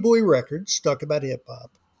Tommy Boy Records, talk about hip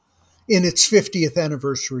hop, in its 50th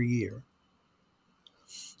anniversary year.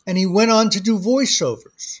 And he went on to do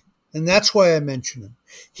voiceovers. And that's why I mention him.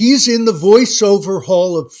 He's in the Voiceover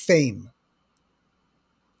Hall of Fame.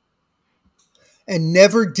 And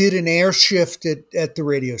never did an air shift at the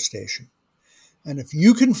radio station. And if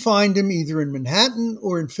you can find him either in Manhattan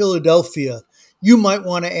or in Philadelphia, you might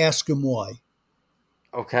want to ask him why.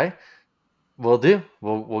 Okay. We'll do.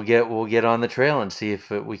 We'll get on the trail and see if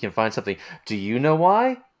we can find something. Do you know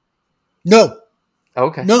why? No.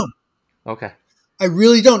 Okay. No. Okay. I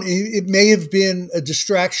really don't. It may have been a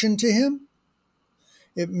distraction to him.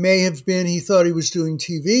 It may have been he thought he was doing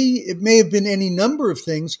TV. It may have been any number of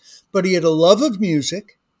things, but he had a love of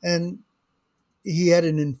music and he had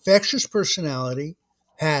an infectious personality,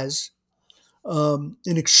 an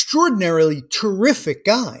extraordinarily terrific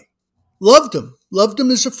guy. Loved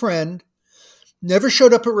him as a friend, never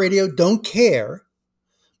showed up at radio, don't care.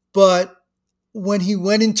 But when he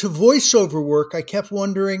went into voiceover work, I kept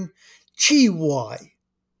wondering, gee, why?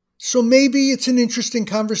 So maybe it's an interesting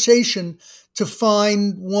conversation to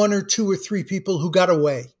find one or two or three people who got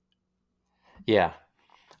away. Yeah,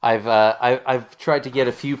 I've tried to get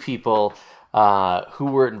a few people who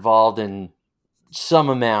were involved in some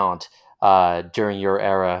amount during your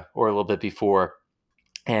era or a little bit before,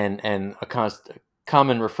 and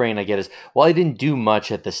common refrain I get is, "Well, I didn't do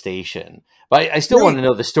much at the station, but I still want Right. to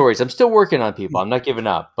know the stories. I'm still working on people. I'm not giving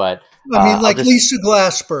up." But I mean, I'll like just Lisa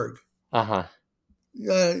Glassberg. uh-huh.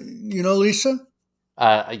 You know Lisa?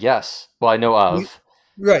 Yes. Well, I know of.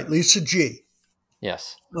 Right, Lisa G.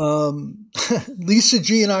 Yes. Lisa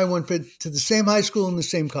G and I went to the same high school and the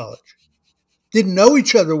same college. Didn't know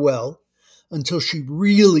each other well until she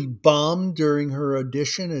really bombed during her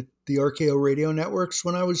audition at the RKO radio networks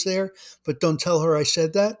when I was there. But don't tell her I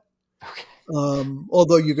said that. Okay.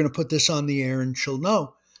 Although you're going to put this on the air and she'll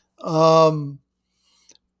know.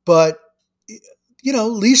 But,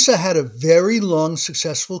 Lisa had a very long,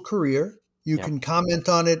 successful career. You Yep. can comment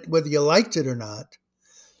on it whether you liked it or not.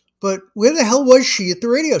 But where the hell was she at the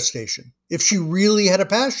radio station if she really had a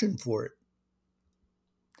passion for it?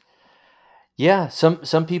 Yeah,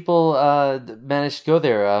 some people managed to go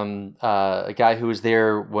there. A guy who was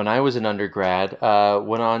there when I was an undergrad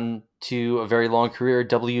went on to a very long career at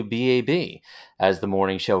WBAB as the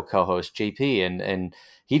morning show co-host, JP, and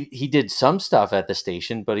he did some stuff at the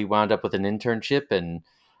station, but he wound up with an internship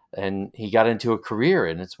and he got into a career,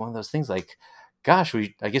 and it's one of those things like, gosh,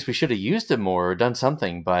 I guess we should have used him more or done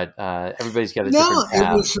something, but everybody's got a No,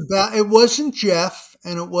 different path. it wasn't Jeff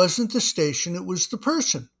and it wasn't the station, it was the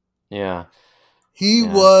person. Yeah, He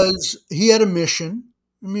yeah. he had a mission.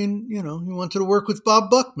 I mean, he wanted to work with Bob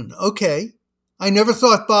Buckman. Okay. I never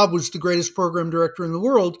thought Bob was the greatest program director in the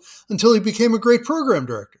world until he became a great program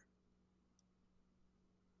director.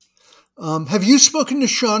 Have you spoken to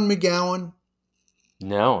Sean McGowan?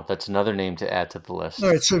 No, that's another name to add to the list. All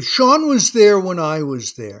right. So Sean was there when I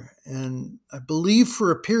was there. And I believe for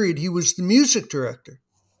a period he was the music director.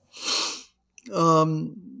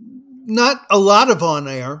 Not a lot of on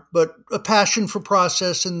air, but a passion for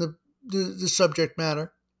process and the subject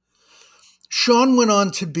matter. Sean went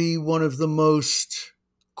on to be one of the most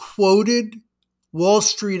quoted Wall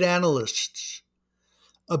Street analysts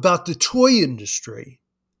about the toy industry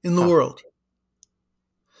in the Huh. world.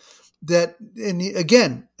 And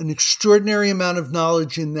again, an extraordinary amount of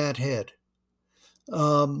knowledge in that head.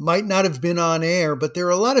 Might not have been on air, but there are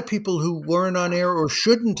a lot of people who weren't on air or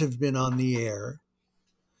shouldn't have been on the air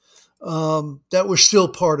that were still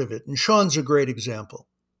part of it. And Sean's a great example.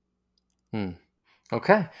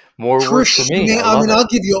 Okay, more work for Trish, me. I love it. I'll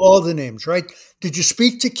give you all the names, right? Did you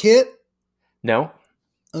speak to Kit? No,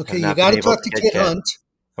 Okay, have you not got been to able talk to to get Kit Kit. Hunt.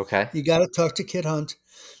 Okay. You got to talk to Kit Hunt.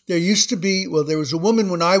 There was a woman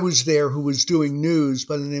when I was there who was doing news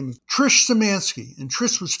by the name of Trish Szymanski, and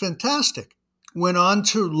Trish was fantastic. Went on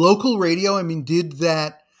to local radio. I mean, did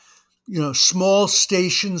that, small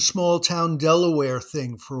station, small town Delaware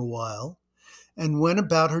thing for a while and went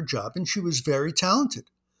about her job, and she was very talented.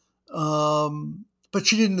 But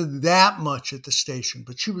she didn't do that much at the station,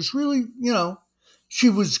 but she was really, she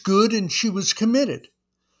was good and she was committed.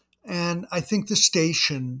 And I think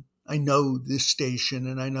I know this station,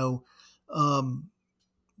 and I know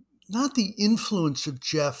not the influence of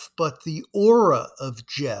Jeff, but the aura of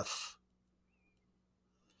Jeff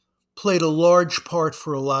played a large part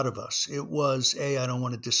for a lot of us. It was A, I don't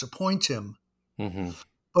want to disappoint him, Mm-hmm.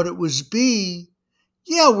 but it was B,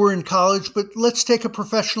 yeah, we're in college, but let's take a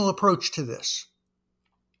professional approach to this.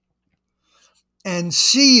 And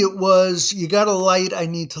C, it was, you got a light, I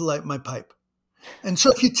need to light my pipe. And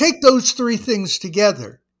so if you take those three things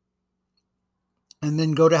together and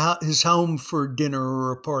then go to his home for dinner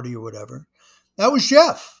or a party or whatever, that was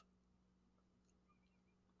Jeff.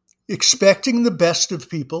 Expecting the best of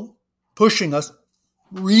people, pushing us,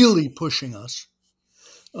 really pushing us.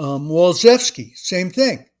 Walzewski, same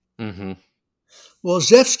thing. Mm-hmm.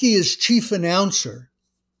 Walzewski as chief announcer,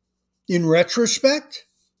 in retrospect,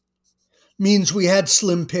 means we had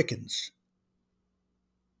slim pickings.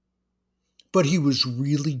 But he was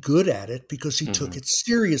really good at it because he took it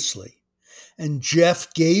seriously. And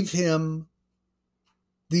Jeff gave him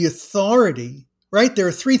the authority right? There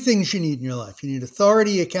are three things you need in your life. You need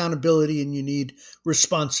authority, accountability, and you need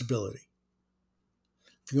responsibility.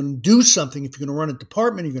 If you're going to do something, if you're going to run a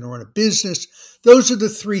department, you're going to run a business, those are the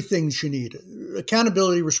three things you need: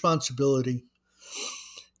 accountability, responsibility.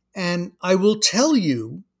 And I will tell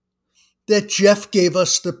you that Jeff gave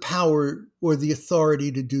us the power or the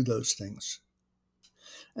authority to do those things.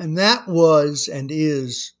 And that was and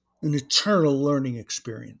is an eternal learning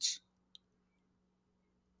experience.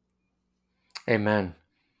 Amen.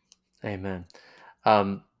 Amen.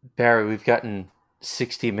 Barry, we've gotten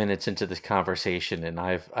 60 minutes into this conversation, and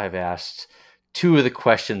I've asked two of the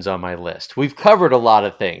questions on my list. We've covered a lot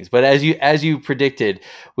of things, but as you predicted,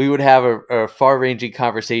 we would have a far-ranging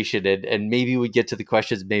conversation, and maybe we'd get to the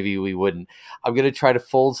questions, maybe we wouldn't. I'm going to try to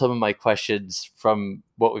fold some of my questions from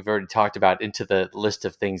what we've already talked about into the list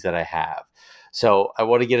of things that I have. So I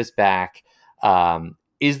want to get us back.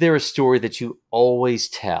 Is there a story that you always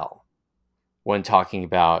tell when talking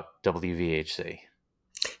about WVHC?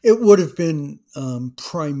 It would have been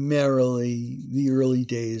primarily the early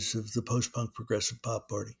days of the post-punk progressive pop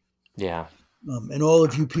party. Yeah. And all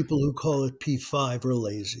of you people who call it P5 are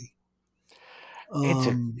lazy.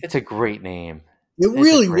 It's a great name. It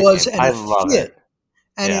really was, and I it love fit. it.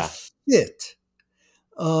 And Yeah. it fit.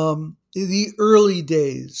 The early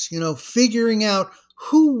days, figuring out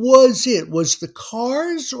who was it? Was the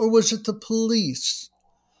Cars or was it the Police?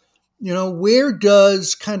 Where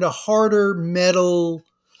does kind of harder metal,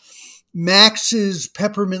 Max's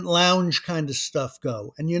Peppermint Lounge kind of stuff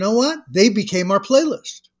go? And you know what? They became our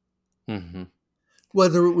playlist. Mm-hmm.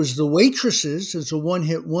 Whether it was the Waitresses as a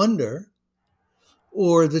one-hit wonder,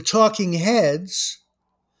 or the Talking Heads,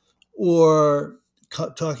 or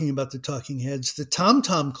talking about the Talking Heads, the Tom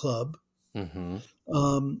Tom Club, Mm-hmm.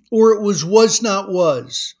 or it was Not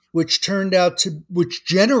Was, which generated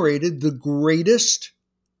the greatest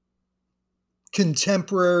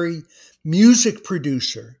contemporary music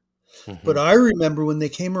producer. Mm-hmm. But I remember when they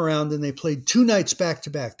came around and they played 2 nights back to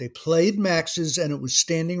back. They played Max's and it was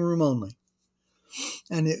standing room only.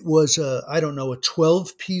 And it was a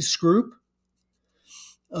 12-piece group.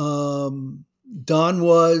 Don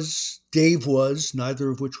was, Dave was, neither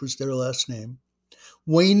of which was their last name.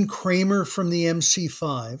 Wayne Kramer from the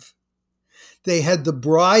MC5. They had the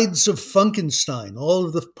Brides of Funkenstein, all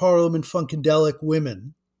of the Parliament Funkadelic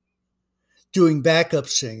women doing backup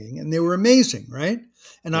singing, and they were amazing, right?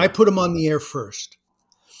 And I put them on the air first.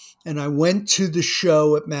 And I went to the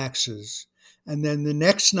show at Max's, and then the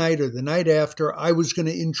next night or the night after, I was going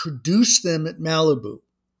to introduce them at Malibu.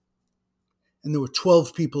 And there were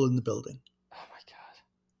 12 people in the building. Oh my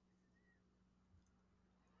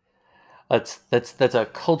God. That's a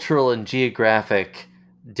cultural and geographic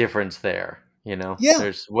difference there. Yeah.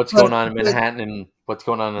 There's what's going on in Manhattan and what's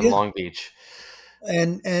going on in Long Beach.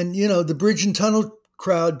 And the Bridge and Tunnel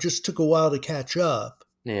crowd just took a while to catch up.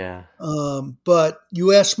 Yeah. But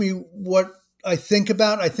you asked me what I think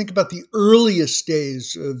about. I think about the earliest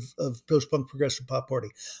days of post-punk progressive pop party.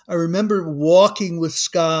 I remember walking with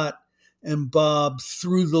Scott and Bob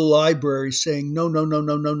through the library saying,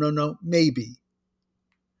 no, maybe.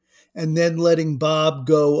 And then letting Bob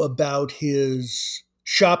go about his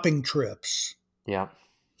shopping trips. Yeah.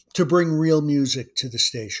 To bring real music to the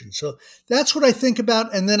station. So that's what I think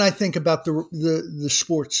about. And then I think about the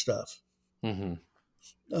sports stuff.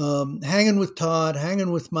 Mm-hmm. Hanging with Todd,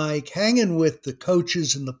 hanging with Mike, hanging with the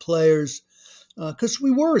coaches and the players. Because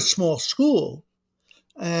we were a small school.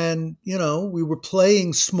 And, we were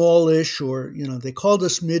playing smallish or, they called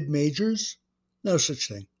us mid-majors. No such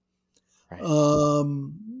thing. Right.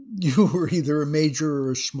 You were either a major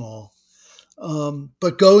or a small.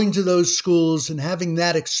 But going to those schools and having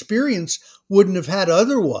that experience wouldn't have had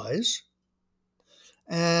otherwise.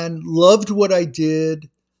 And loved what I did.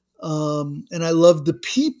 And I loved the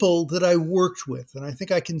people that I worked with. And I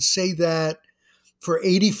think I can say that for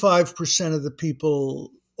 85% of the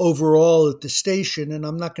people overall at the station. And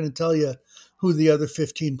I'm not going to tell you who the other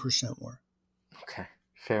 15% were. Okay,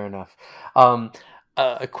 fair enough.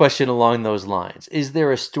 A question along those lines. Is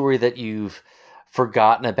there a story that you've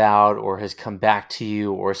forgotten about or has come back to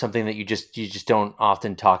you, or something that you just don't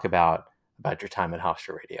often talk about your time at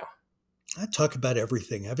Hofstra Radio? I talk about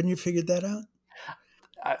everything. Haven't you figured that out?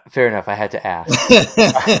 Fair enough. I had to ask.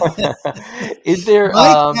 Is there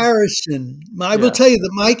Mike Harrison? I will tell you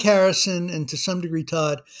that Mike Harrison and to some degree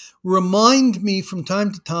Todd remind me from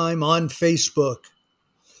time to time on Facebook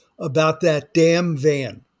about that damn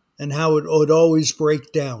van and how it would always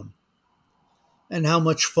break down and how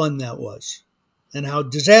much fun that was and how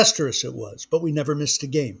disastrous it was, but we never missed a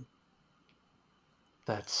game.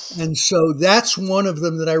 And so that's one of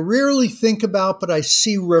them that I rarely think about, but I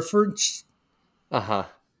see reference. Uh-huh.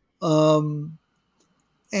 Um,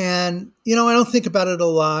 and, I don't think about it a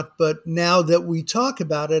lot, but now that we talk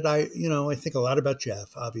about it, I think a lot about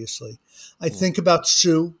Jeff, obviously. I Yeah. think about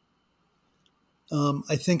Sue.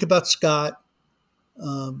 I think about Scott.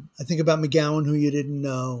 I think about McGowan, who you didn't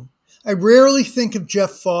know. I rarely think of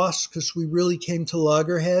Jeff Foss because we really came to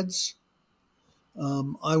loggerheads.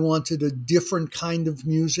 I wanted a different kind of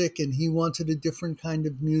music, and he wanted a different kind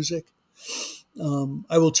of music.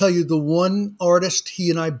 I will tell you the one artist he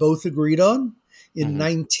and I both agreed on in Mm-hmm.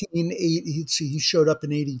 1980. He showed up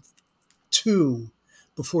in 82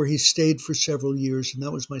 before he stayed for several years, and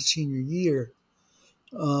that was my senior year,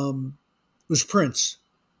 was Prince,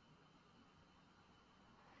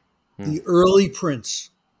 Hmm. the early Prince.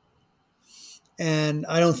 And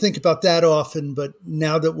I don't think about that often, but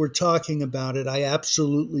now that we're talking about it, I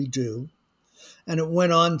absolutely do. And it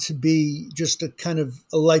went on to be just a kind of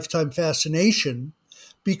a lifetime fascination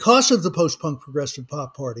because of the post-punk progressive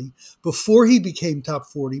pop party, before he became top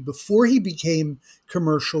 40, before he became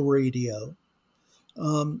commercial radio,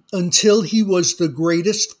 until he was the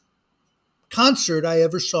greatest concert I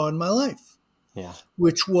ever saw in my life, Yeah.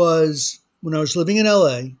 which was when I was living in LA.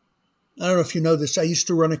 I don't know if you know this. I used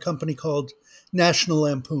to run a company called National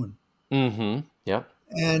Lampoon. Mm-hmm. Yep.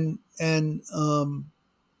 And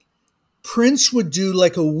Prince would do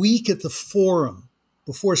like a week at the Forum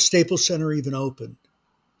before Staples Center even opened.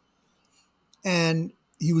 And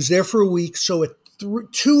he was there for a week. So at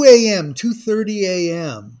 2 a.m., 2:30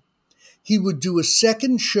 a.m., he would do a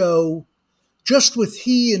second show just with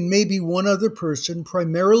he and maybe one other person,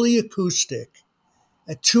 primarily acoustic,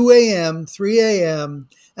 at 2 a.m., 3 a.m.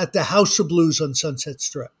 at the House of Blues on Sunset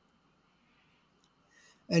Strip.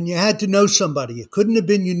 And you had to know somebody. It couldn't have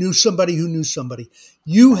been you knew somebody who knew somebody.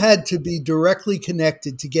 You had to be directly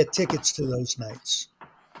connected to get tickets to those nights.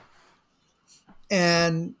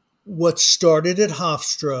 And what started at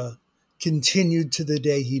Hofstra continued to the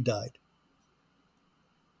day he died.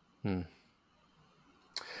 Hmm.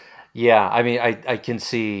 Yeah, I mean, I can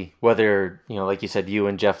see whether, like you said, you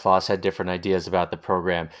and Jeff Foss had different ideas about the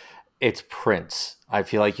program. It's Prince. I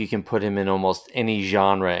feel like you can put him in almost any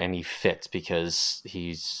genre and he fits because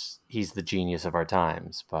he's the genius of our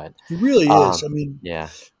times. But He really is. I mean, yeah.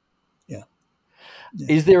 yeah, yeah.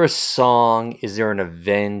 Is there a song, is there an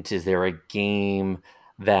event, is there a game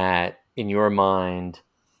that in your mind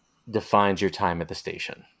defines your time at the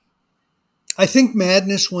station? I think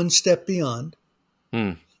Madness one step beyond,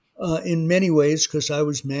 Hmm. in many ways, because I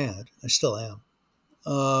was mad. I still am.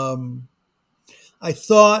 I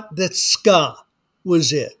thought that ska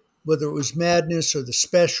was it, whether it was Madness or the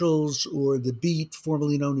Specials or the Beat,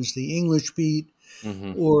 formerly known as the English Beat,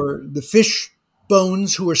 Mm-hmm. or the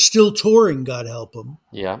Fishbones, who are still touring, God help them,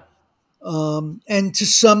 Yeah. and to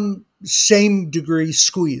some same degree,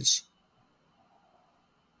 Squeeze.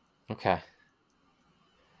 Okay.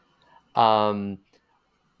 Um,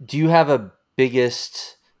 do you have a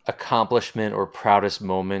biggest accomplishment or proudest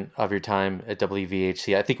moment of your time at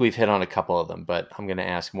WVHC? I think we've hit on a couple of them, but I'm going to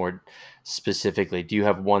ask more specifically. Do you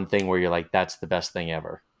have one thing where you're like, that's the best thing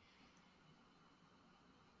ever?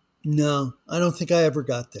 No, I don't think I ever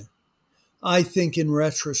got there. I think in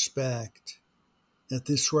retrospect, at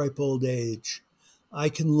this ripe old age, I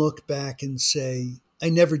can look back and say, I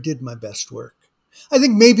never did my best work. I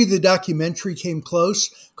think maybe the documentary came close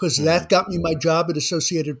because Mm-hmm. that got me my job at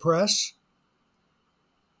Associated Press.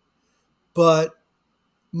 But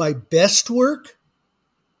my best work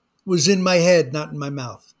was in my head, not in my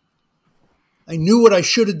mouth. I knew what I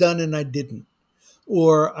should have done and I didn't.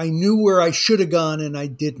 Or I knew where I should have gone and I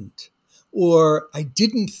didn't. Or I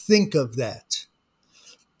didn't think of that.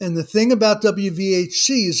 And the thing about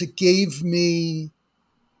WVHC is it gave me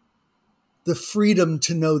the freedom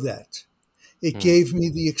to know that. It Mm. gave me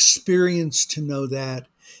the experience to know that.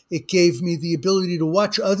 It gave me the ability to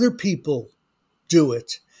watch other people do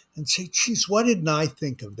it and say, geez, why didn't I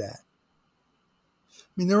think of that? I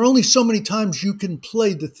mean, there are only so many times you can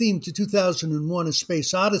play the theme to 2001: A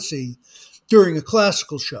Space Odyssey during a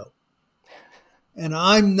classical show. And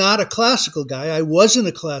I'm not a classical guy. I wasn't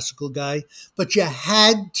a classical guy, but you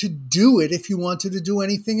had to do it if you wanted to do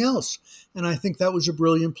anything else. And I think that was a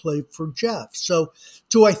brilliant play for Jeff. So,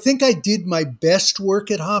 do I think I did my best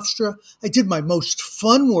work at Hofstra? I did my most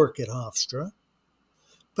fun work at Hofstra.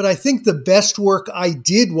 But I think the best work I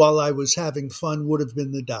did while I was having fun would have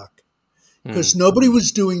been the doc. Mm. Because nobody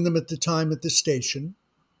was doing them at the time at the station,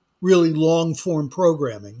 really long form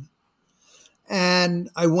programming. And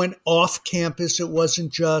I went off campus. It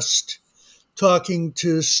wasn't just talking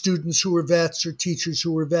to students who were vets or teachers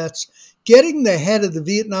who were vets. Getting the head of the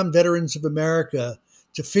Vietnam Veterans of America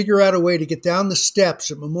to figure out a way to get down the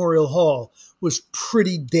steps at Memorial Hall was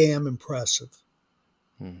pretty damn impressive.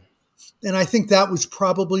 And I think that was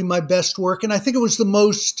probably my best work. And I think it was the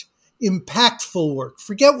most impactful work.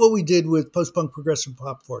 Forget what we did with post-punk progressive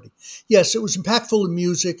pop 40. Yes, it was impactful in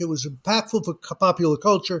music. It was impactful for popular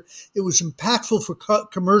culture. It was impactful for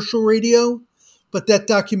commercial radio. But that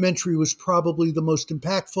documentary was probably the most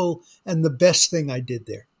impactful and the best thing I did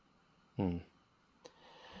there.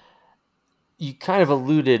 You kind of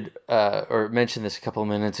alluded or mentioned this a couple of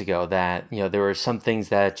minutes ago that, there were some things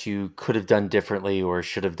that you could have done differently or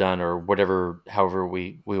should have done or whatever, however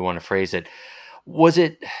we want to phrase it.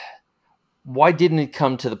 Why didn't it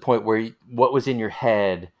come to the point where what was in your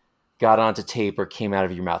head got onto tape or came out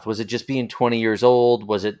of your mouth? Was it just being 20 years old?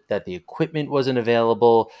 Was it that the equipment wasn't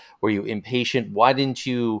available? Were you impatient? Why didn't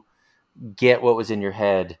you get what was in your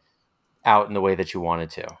head out in the way that you wanted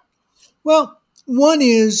to? Well, one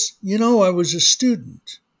is, I was a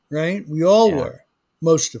student, right? We all were,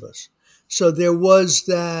 most of us. So there was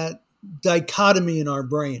that dichotomy in our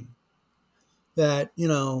brain, that,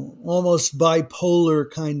 almost bipolar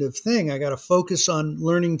kind of thing. I got to focus on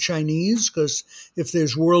learning Chinese because if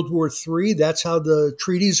there's World War III, that's how the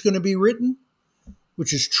treaty is going to be written,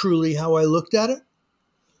 which is truly how I looked at it.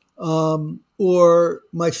 Or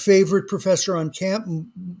my favorite professor on campus,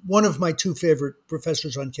 one of my two favorite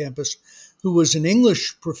professors on campus, who was an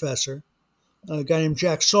English professor, a guy named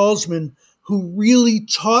Jack Salzman, who really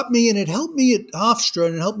taught me, and it helped me at Hofstra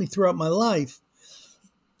and it helped me throughout my life.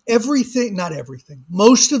 Not everything,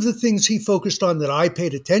 most of the things he focused on that I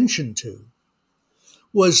paid attention to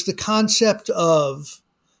was the concept of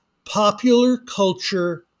popular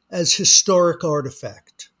culture as historic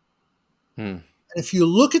artifact. And if you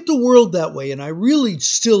look at the world that way, and I really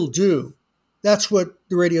still do, that's what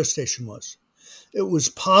the radio station was. It was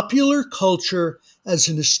popular culture as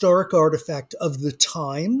an historic artifact of the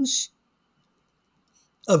times,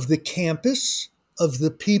 of the campus, of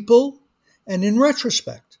the people, and in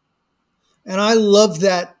retrospect. And I love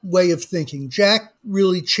that way of thinking. Jack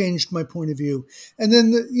really changed my point of view. And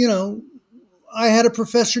then, I had a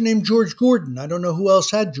professor named George Gordon. I don't know who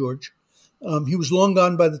else had George. He was long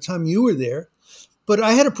gone by the time you were there. But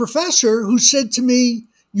I had a professor who said to me,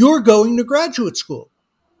 "You're going to graduate school."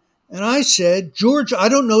 And I said, "George, I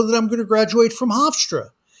don't know that I'm going to graduate from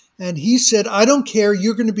Hofstra." And he said, "I don't care.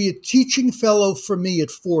 You're going to be a teaching fellow for me at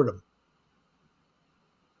Fordham."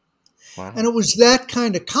 Wow. And it was that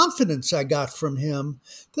kind of confidence I got from him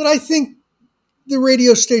that I think the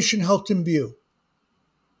radio station helped imbue.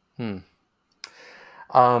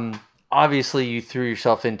 Obviously, you threw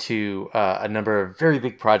yourself into a number of very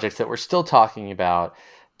big projects that we're still talking about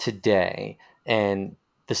today, and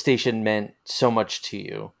the station meant so much to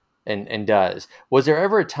you and does. Was there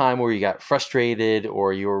ever a time where you got frustrated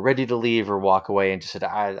or you were ready to leave or walk away and just said,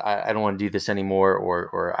 I don't want to do this anymore,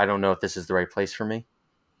 or I don't know if this is the right place for me?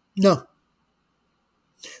 No.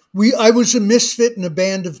 I was a misfit in a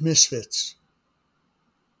band of misfits.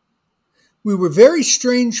 We were very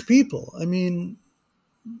strange people. I mean,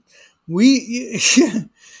 many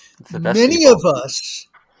of us,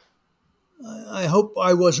 I hope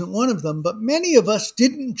I wasn't one of them, but many of us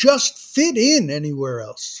didn't just fit in anywhere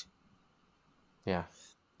else. Yeah.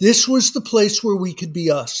 This was the place where we could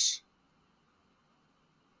be us.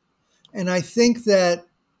 And I think that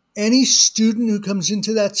any student who comes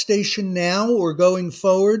into that station now or going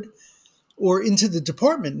forward or into the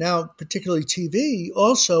department now, particularly TV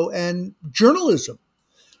also, and journalism.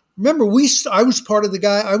 Remember, I was one of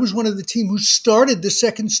the team who started the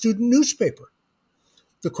second student newspaper.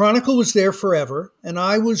 The Chronicle was there forever, and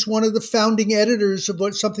I was one of the founding editors of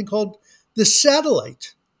something called The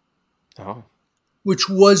Satellite, which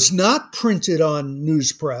was not printed on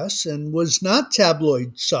newspress and was not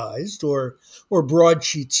tabloid-sized or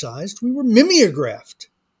broadsheet-sized. We were mimeographed.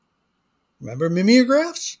 Remember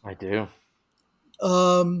mimeographs? I do.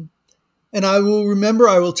 And I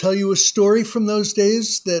will tell you a story from those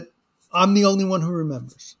days that I'm the only one who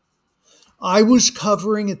remembers. I was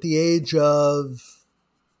covering at the age of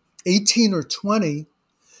 18 or 20,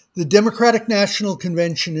 the Democratic National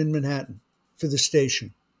Convention in Manhattan for the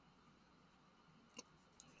station.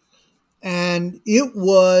 And it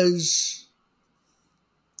was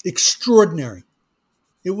extraordinary.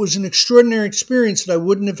 It was an extraordinary experience that I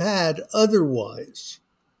wouldn't have had otherwise.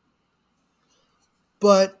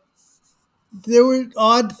 But there were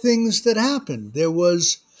odd things that happened. There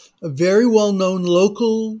was a very well-known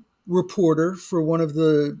local reporter for one of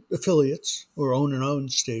the affiliates or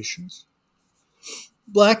owned stations.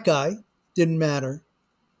 Black guy, didn't matter.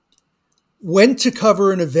 Went to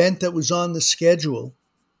cover an event that was on the schedule.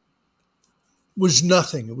 was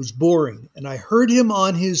nothing. It was boring. And I heard him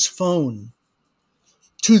on his phone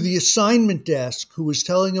to the assignment desk who was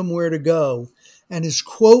telling him where to go. And his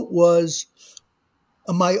quote was,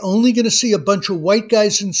 "Am I only going to see a bunch of white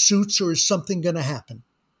guys in suits, or is something going to happen?"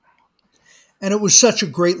 And it was such a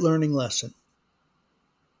great learning lesson.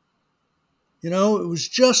 It was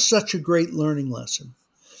just such a great learning lesson.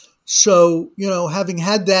 So, having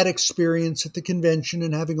had that experience at the convention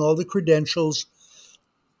and having all the credentials,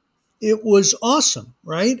 it was awesome,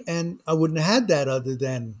 right? And I wouldn't have had that other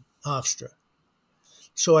than Hofstra.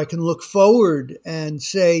 So I can look forward and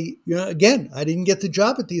say, again, I didn't get the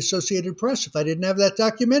job at the Associated Press if I didn't have that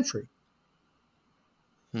documentary.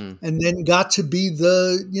 And then got to be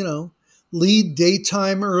the, lead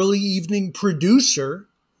daytime, early evening producer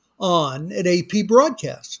on an AP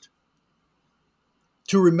broadcast.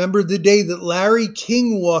 To remember the day that Larry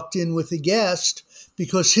King walked in with a guest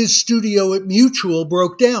because his studio at Mutual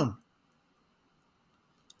broke down.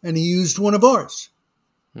 And he used one of ours.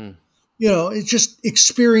 It's just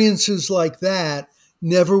experiences like that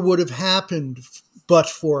never would have happened but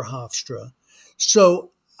for Hofstra.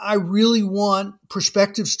 So I really want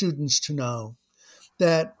prospective students to know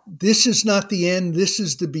that this is not the end, this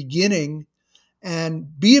is the beginning,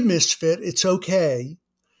 and be a misfit, it's okay.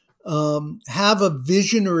 Have a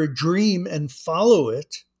vision or a dream and follow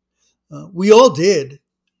it. We all did,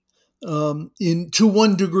 to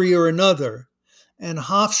one degree or another. And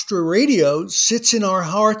Hofstra Radio sits in our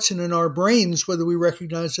hearts and in our brains, whether we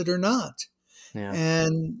recognize it or not. Yeah.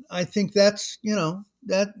 And I think that's,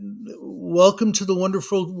 that welcome to the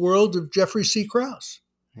wonderful world of Jeffrey C. Krause.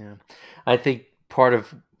 Yeah. I think part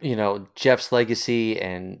of, Jeff's legacy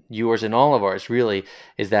and yours and all of ours really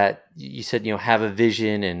is that you said, have a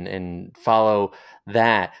vision and follow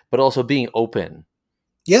that, but also being open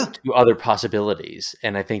to other possibilities.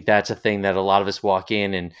 And I think that's a thing that a lot of us walk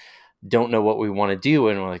in and don't know what we want to do.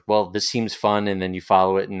 And we're like, well, this seems fun. And then you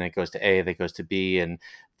follow it and it goes to A, that goes to B. And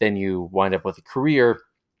then you wind up with a career,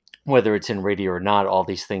 whether it's in radio or not. All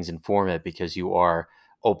these things inform it because you are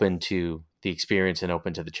open to the experience and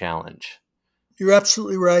open to the challenge. You're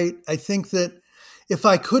absolutely right. I think that if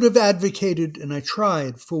I could have advocated, and I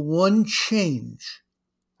tried, for one change,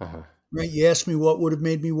 right? You asked me what would have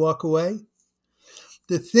made me walk away.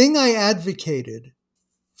 The thing I advocated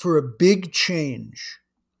for a big change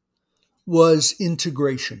was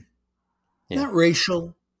integration. Not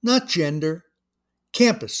racial, not gender,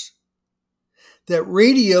 campus. That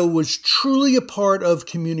radio was truly a part of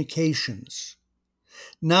communications,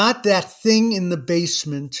 not that thing in the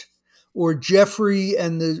basement or Jeffrey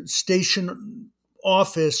and the station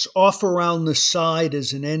office off around the side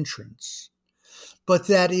as an entrance, but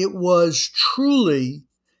that it was truly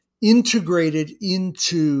integrated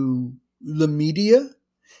into the media,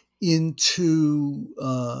 into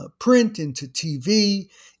print, into TV,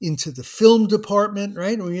 into the film department,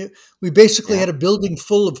 right? We basically had a building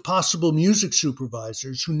full of possible music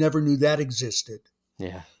supervisors who never knew that existed.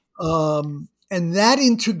 Yeah. And that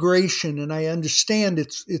integration, and I understand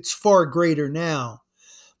it's far greater now,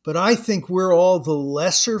 but I think we're all the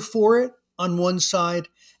lesser for it on one side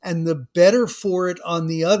and the better for it on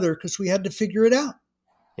the other because we had to figure it out.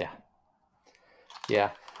 Yeah.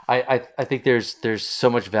 Yeah. I think there's so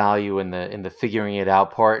much value in the figuring it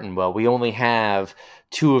out part, and we only have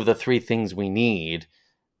 2 of the 3 things we need.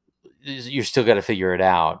 You're still got to figure it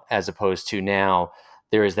out, as opposed to now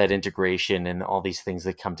there is that integration and all these things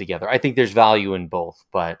that come together. I think there's value in both,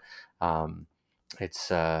 but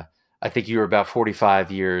it's I think you're about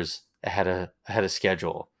 45 years ahead of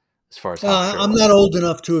schedule as far as I'm not old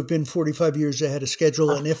enough to have been 45 years ahead of schedule,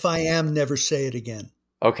 and if I am, never say it again.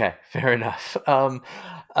 Okay, fair enough.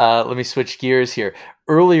 Let me switch gears here.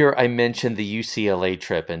 Earlier, I mentioned the UCLA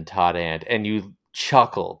trip and Todd and you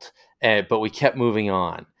chuckled, but we kept moving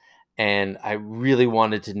on. And I really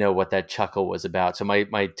wanted to know what that chuckle was about. So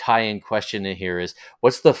my tie-in question in here is,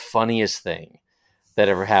 what's the funniest thing that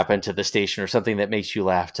ever happened to the station or something that makes you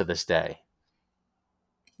laugh to this day?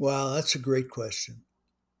 Wow, that's a great question.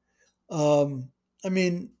 I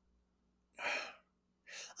mean,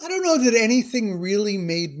 I don't know that anything really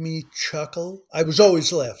made me chuckle. I was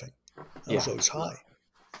always laughing. I was always high.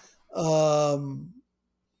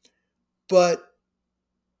 But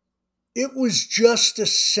it was just a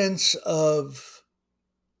sense of,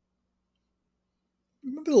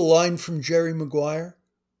 remember the line from Jerry Maguire?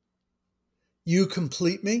 You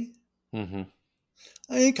complete me? Mm-hmm.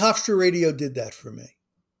 I think Hofstra Radio did that for me.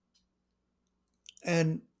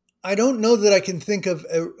 And I don't know that I can think of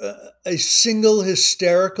a single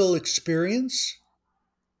hysterical experience.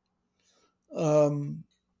 Being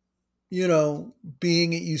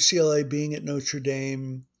at UCLA, being at Notre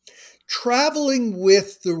Dame, traveling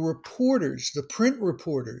with the reporters, the print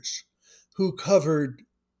reporters who covered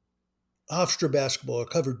Hofstra basketball or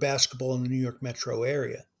covered basketball in the New York metro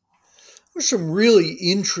area. There were some really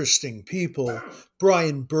interesting people.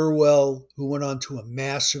 Brian Burwell, who went on to a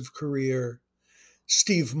massive career.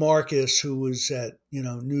 Steve Marcus, who was at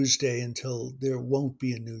Newsday until there won't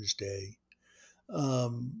be a Newsday.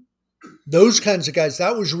 Those kinds of guys.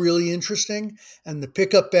 That was really interesting. And the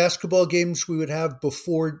pickup basketball games we would have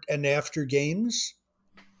before and after games.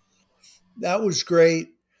 That was great.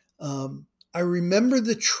 I remember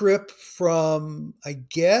the trip from, I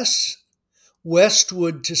guess,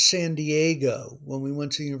 Westwood to San Diego when we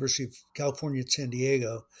went to the University of California at San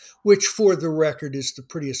Diego, which, for the record, is the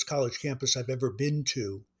prettiest college campus I've ever been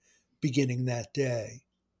to beginning that day.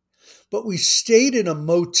 But we stayed in a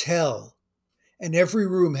motel, and every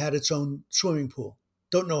room had its own swimming pool.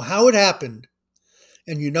 Don't know how it happened.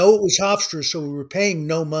 And it was Hofstra, so we were paying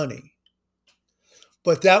no money.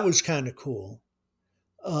 But that was kind of cool.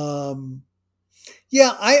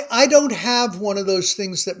 Yeah, I don't have one of those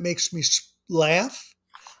things that makes me laugh.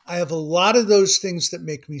 I have a lot of those things that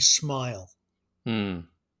make me smile.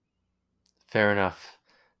 Fair enough.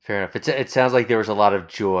 It sounds like there was a lot of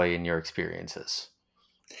joy in your experiences.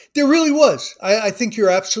 There really was. I think you're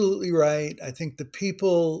absolutely right. I think the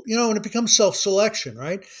people, and it becomes self-selection,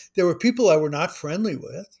 right? There were people I were not friendly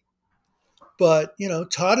with, but,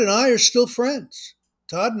 Todd and I are still friends.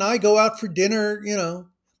 Todd and I go out for dinner,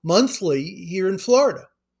 monthly here in Florida.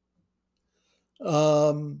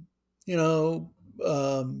 John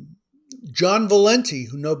Valenti,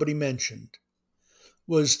 who nobody mentioned,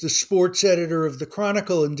 was the sports editor of the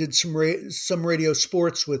Chronicle and did some radio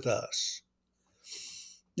sports with us.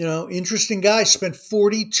 Interesting guy, spent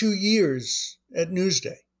 42 years at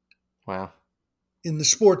Newsday. Wow. In the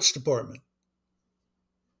sports department.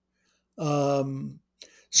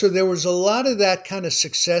 So there was a lot of that kind of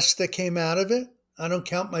success that came out of it. I don't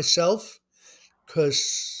count myself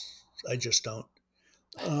because I just don't.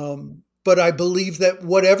 But I believe that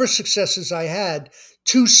whatever successes I had,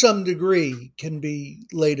 to some degree, can be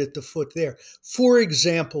laid at the foot there. For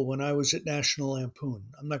example, when I was at National Lampoon,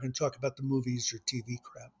 I'm not going to talk about the movies or TV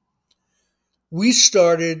crap. We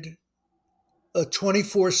started a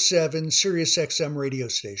 24/7 Sirius XM radio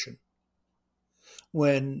station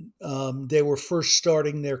when they were first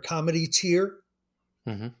starting their comedy tier.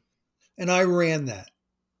 Mm-hmm. And I ran that.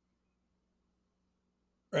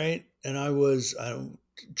 Right? And I don't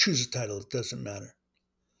choose a title, it doesn't matter.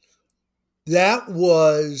 That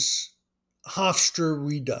was Hofstra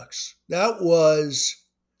Redux. That was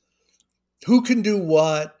who can do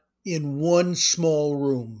what in one small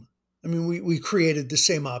room. I mean, we created the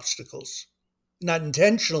same obstacles, not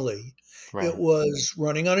intentionally. Right. It was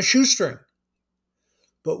running on a shoestring.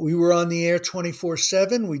 But we were on the air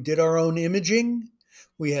 24/7. We did our own imaging.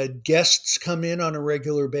 We had guests come in on a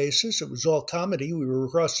regular basis. It was all comedy. We were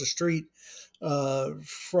across the street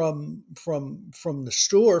from the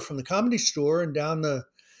store, from the Comedy Store, and down the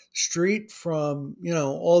street from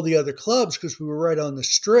all the other clubs because we were right on the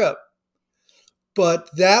Strip.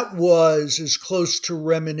 But that was as close to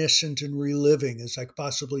reminiscent and reliving as I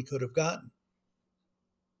possibly could have gotten.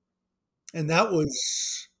 And that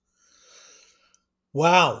was,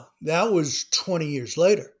 wow, that was 20 years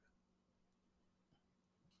later.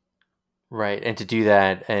 Right, and to do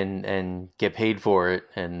that and get paid for it,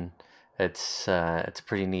 and it's a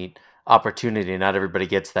pretty neat opportunity. Not everybody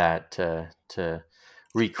gets that to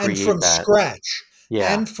recreate and from that. Scratch.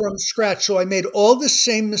 Yeah. And from scratch. So I made all the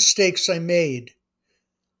same mistakes I made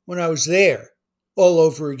when I was there all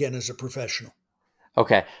over again as a professional.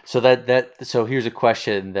 Okay, so so here's a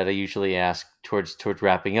question that I usually ask towards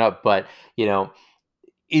wrapping up. But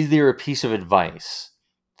is there a piece of advice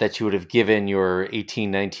that you would have given your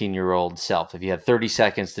 18, 19-year-old self if you had 30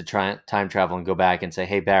 seconds to try time travel and go back and say,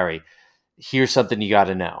 "Hey Barry, here's something you got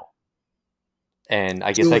to know"? And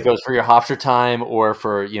I guess that goes for your Hofstra time or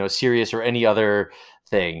for Sirius or any other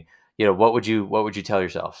thing. What would you tell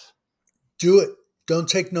yourself? Do it. Don't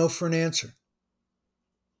take no for an answer.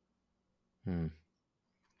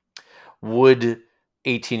 Would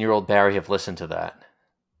 18-year-old Barry have listened to that?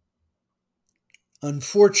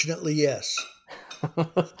 Unfortunately, yes.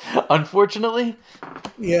 Unfortunately?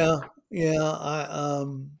 Yeah.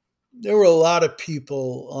 There were a lot of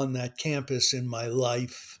people on that campus in my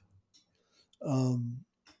life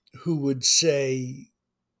who would say,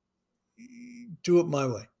 do it my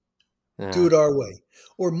way. Yeah. Do it our way.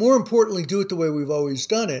 Or more importantly, do it the way we've always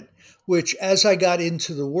done it, which as I got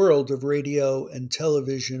into the world of radio and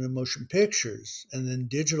television and motion pictures and then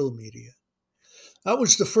digital media, that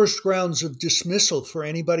was the first grounds of dismissal for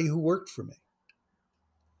anybody who worked for me.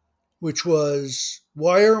 which was,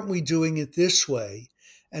 why aren't we doing it this way?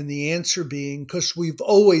 And the answer being, because we've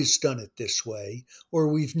always done it this way, or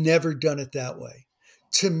we've never done it that way.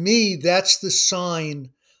 To me, that's the sign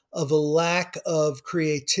of a lack of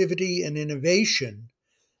creativity and innovation.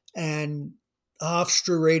 And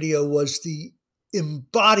Hofstra Radio was the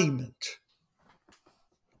embodiment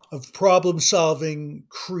of problem solving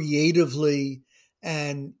creatively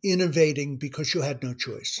and innovating because you had no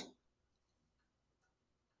choice.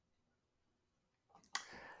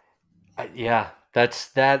 Yeah, that's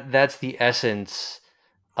the essence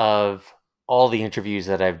of all the interviews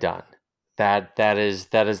that I've done. That is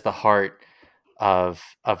the heart of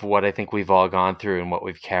what I think we've all gone through and what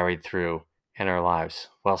we've carried through in our lives.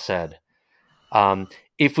 Well said.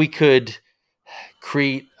 If we could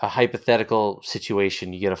create a hypothetical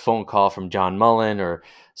situation, you get a phone call from John Mullen or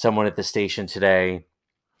someone at the station today.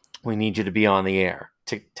 We need you to be on the air.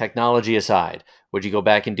 Technology aside, would you go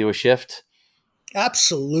back and do a shift?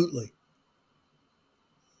 Absolutely.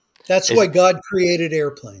 That's Is why God created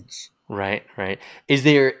airplanes. Right, right. Is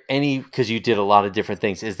there any, because you did a lot of different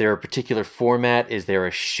things, is there a particular format? Is there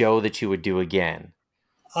a show that you would do again?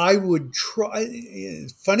 I would try.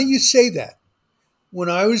 Funny you say that. When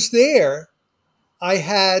I was there, I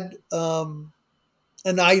had an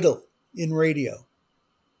idol in radio.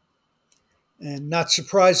 And not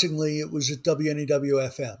surprisingly, it was at WNEW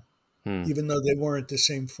FM, Hmm. even though they weren't the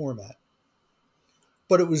same format.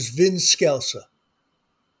 But it was Vince Scelsa.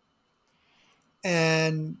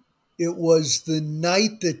 And it was the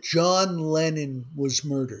night that John Lennon was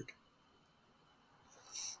murdered.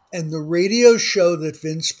 And the radio show that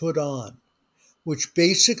Vince put on, which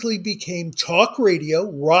basically became talk radio,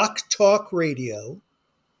 rock talk radio,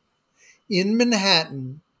 in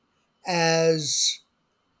Manhattan as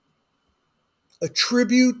a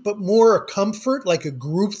tribute, but more a comfort, like a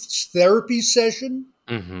group therapy session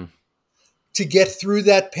Mm-hmm. to get through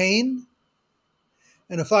that pain.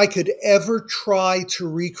 And if I could ever try to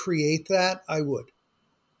recreate that, I would.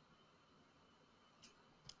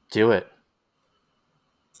 Do it.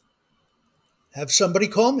 Have somebody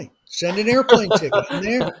call me. Send an airplane ticket. I'm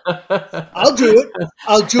there. I'll do it.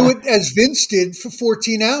 I'll do it as Vince did for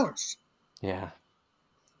 14 hours. Yeah.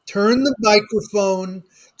 Turn the microphone,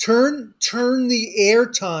 turn the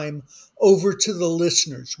airtime over to the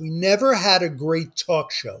listeners. We never had a great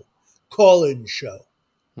talk show, call-in show.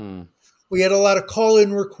 Hmm. We had a lot of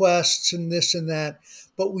call-in requests and this and that,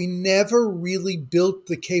 but we never really built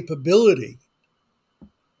the capability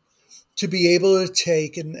to be able to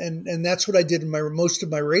take, and that's what I did in most of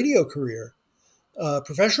my radio career,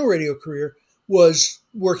 professional radio career, was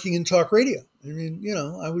working in talk radio. I mean,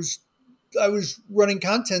 I was running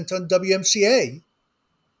content on WMCA.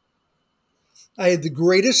 I had the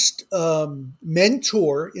greatest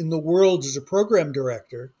mentor in the world as a program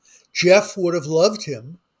director. Jeff would have loved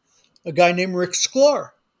him, a guy named Rick Sklar.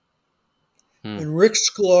 Hmm. And Rick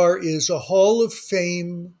Sklar is a Hall of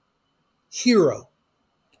Fame hero.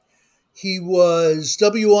 He was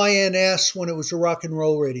WINS when it was a rock and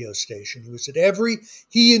roll radio station.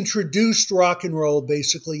 He introduced rock and roll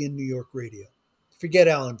basically in New York radio. Forget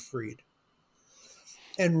Alan Freed.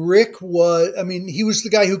 And Rick he was the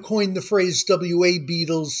guy who coined the phrase WA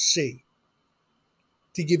Beatles C,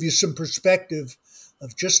 to give you some perspective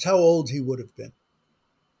of just how old he would have been.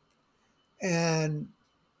 And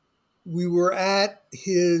we were at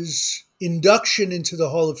his induction into the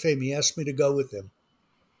Hall of Fame. He asked me to go with him.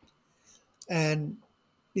 And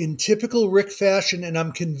in typical Rick fashion, and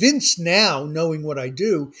I'm convinced now, knowing what I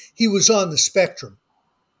do, he was on the spectrum.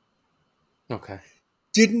 Okay.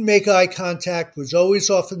 Didn't make eye contact, was always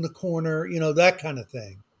off in the corner, that kind of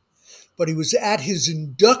thing. But he was at his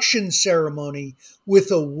induction ceremony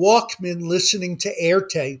with a Walkman listening to air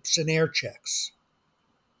tapes and air checks,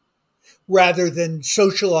 rather than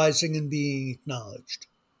socializing and being acknowledged.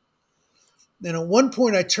 And at one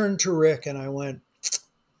point I turned to Rick and I went,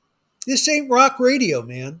 this ain't rock radio,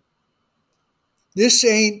 man. This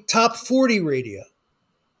ain't top 40 radio.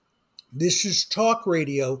 This is talk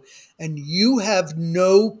radio, and you have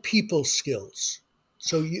no people skills.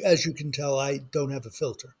 So as you can tell, I don't have a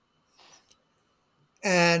filter.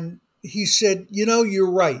 And he said, you're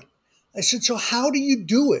right. I said, so how do you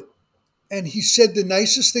do it? And he said the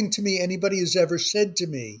nicest thing to me anybody has ever said to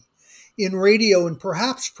me in radio, and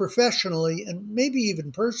perhaps professionally and maybe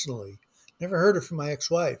even personally. Never heard it from my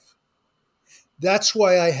ex-wife. That's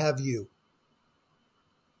why I have you.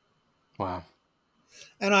 Wow.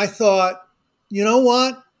 And I thought, you know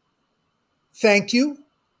what? Thank you.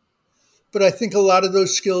 But I think a lot of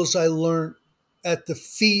those skills I learned at the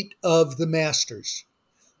feet of the masters,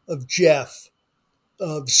 of Jeff,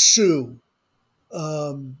 of Sue,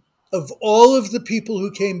 of all of the people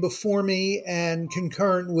who came before me and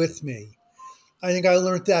concurrent with me. I think I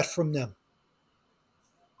learned that from them.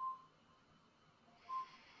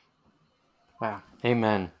 Wow.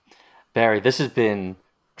 Amen. Barry, this has been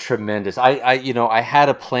tremendous. I had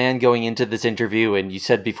a plan going into this interview, and you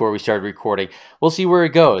said before we started recording, we'll see where it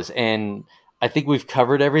goes. And I think we've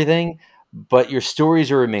covered everything, but your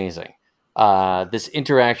stories are amazing. This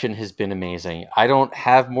interaction has been amazing. I don't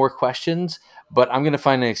have more questions, but I'm going to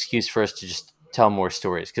find an excuse for us to just tell more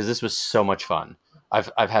stories because this was so much fun. I've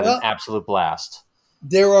had an Well, absolute blast.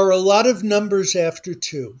 there are a lot of numbers after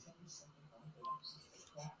two,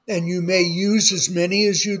 and you may use as many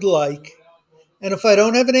as you'd like. And if I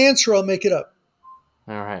don't have an answer, I'll make it up.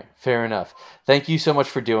 All right, fair enough. Thank you so much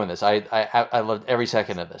for doing this. I loved every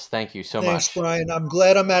second of this. Thank you so Thanks, much. Brian. I'm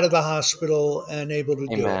glad I'm out of the hospital and able to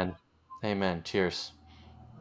do it. Amen. Amen. Cheers.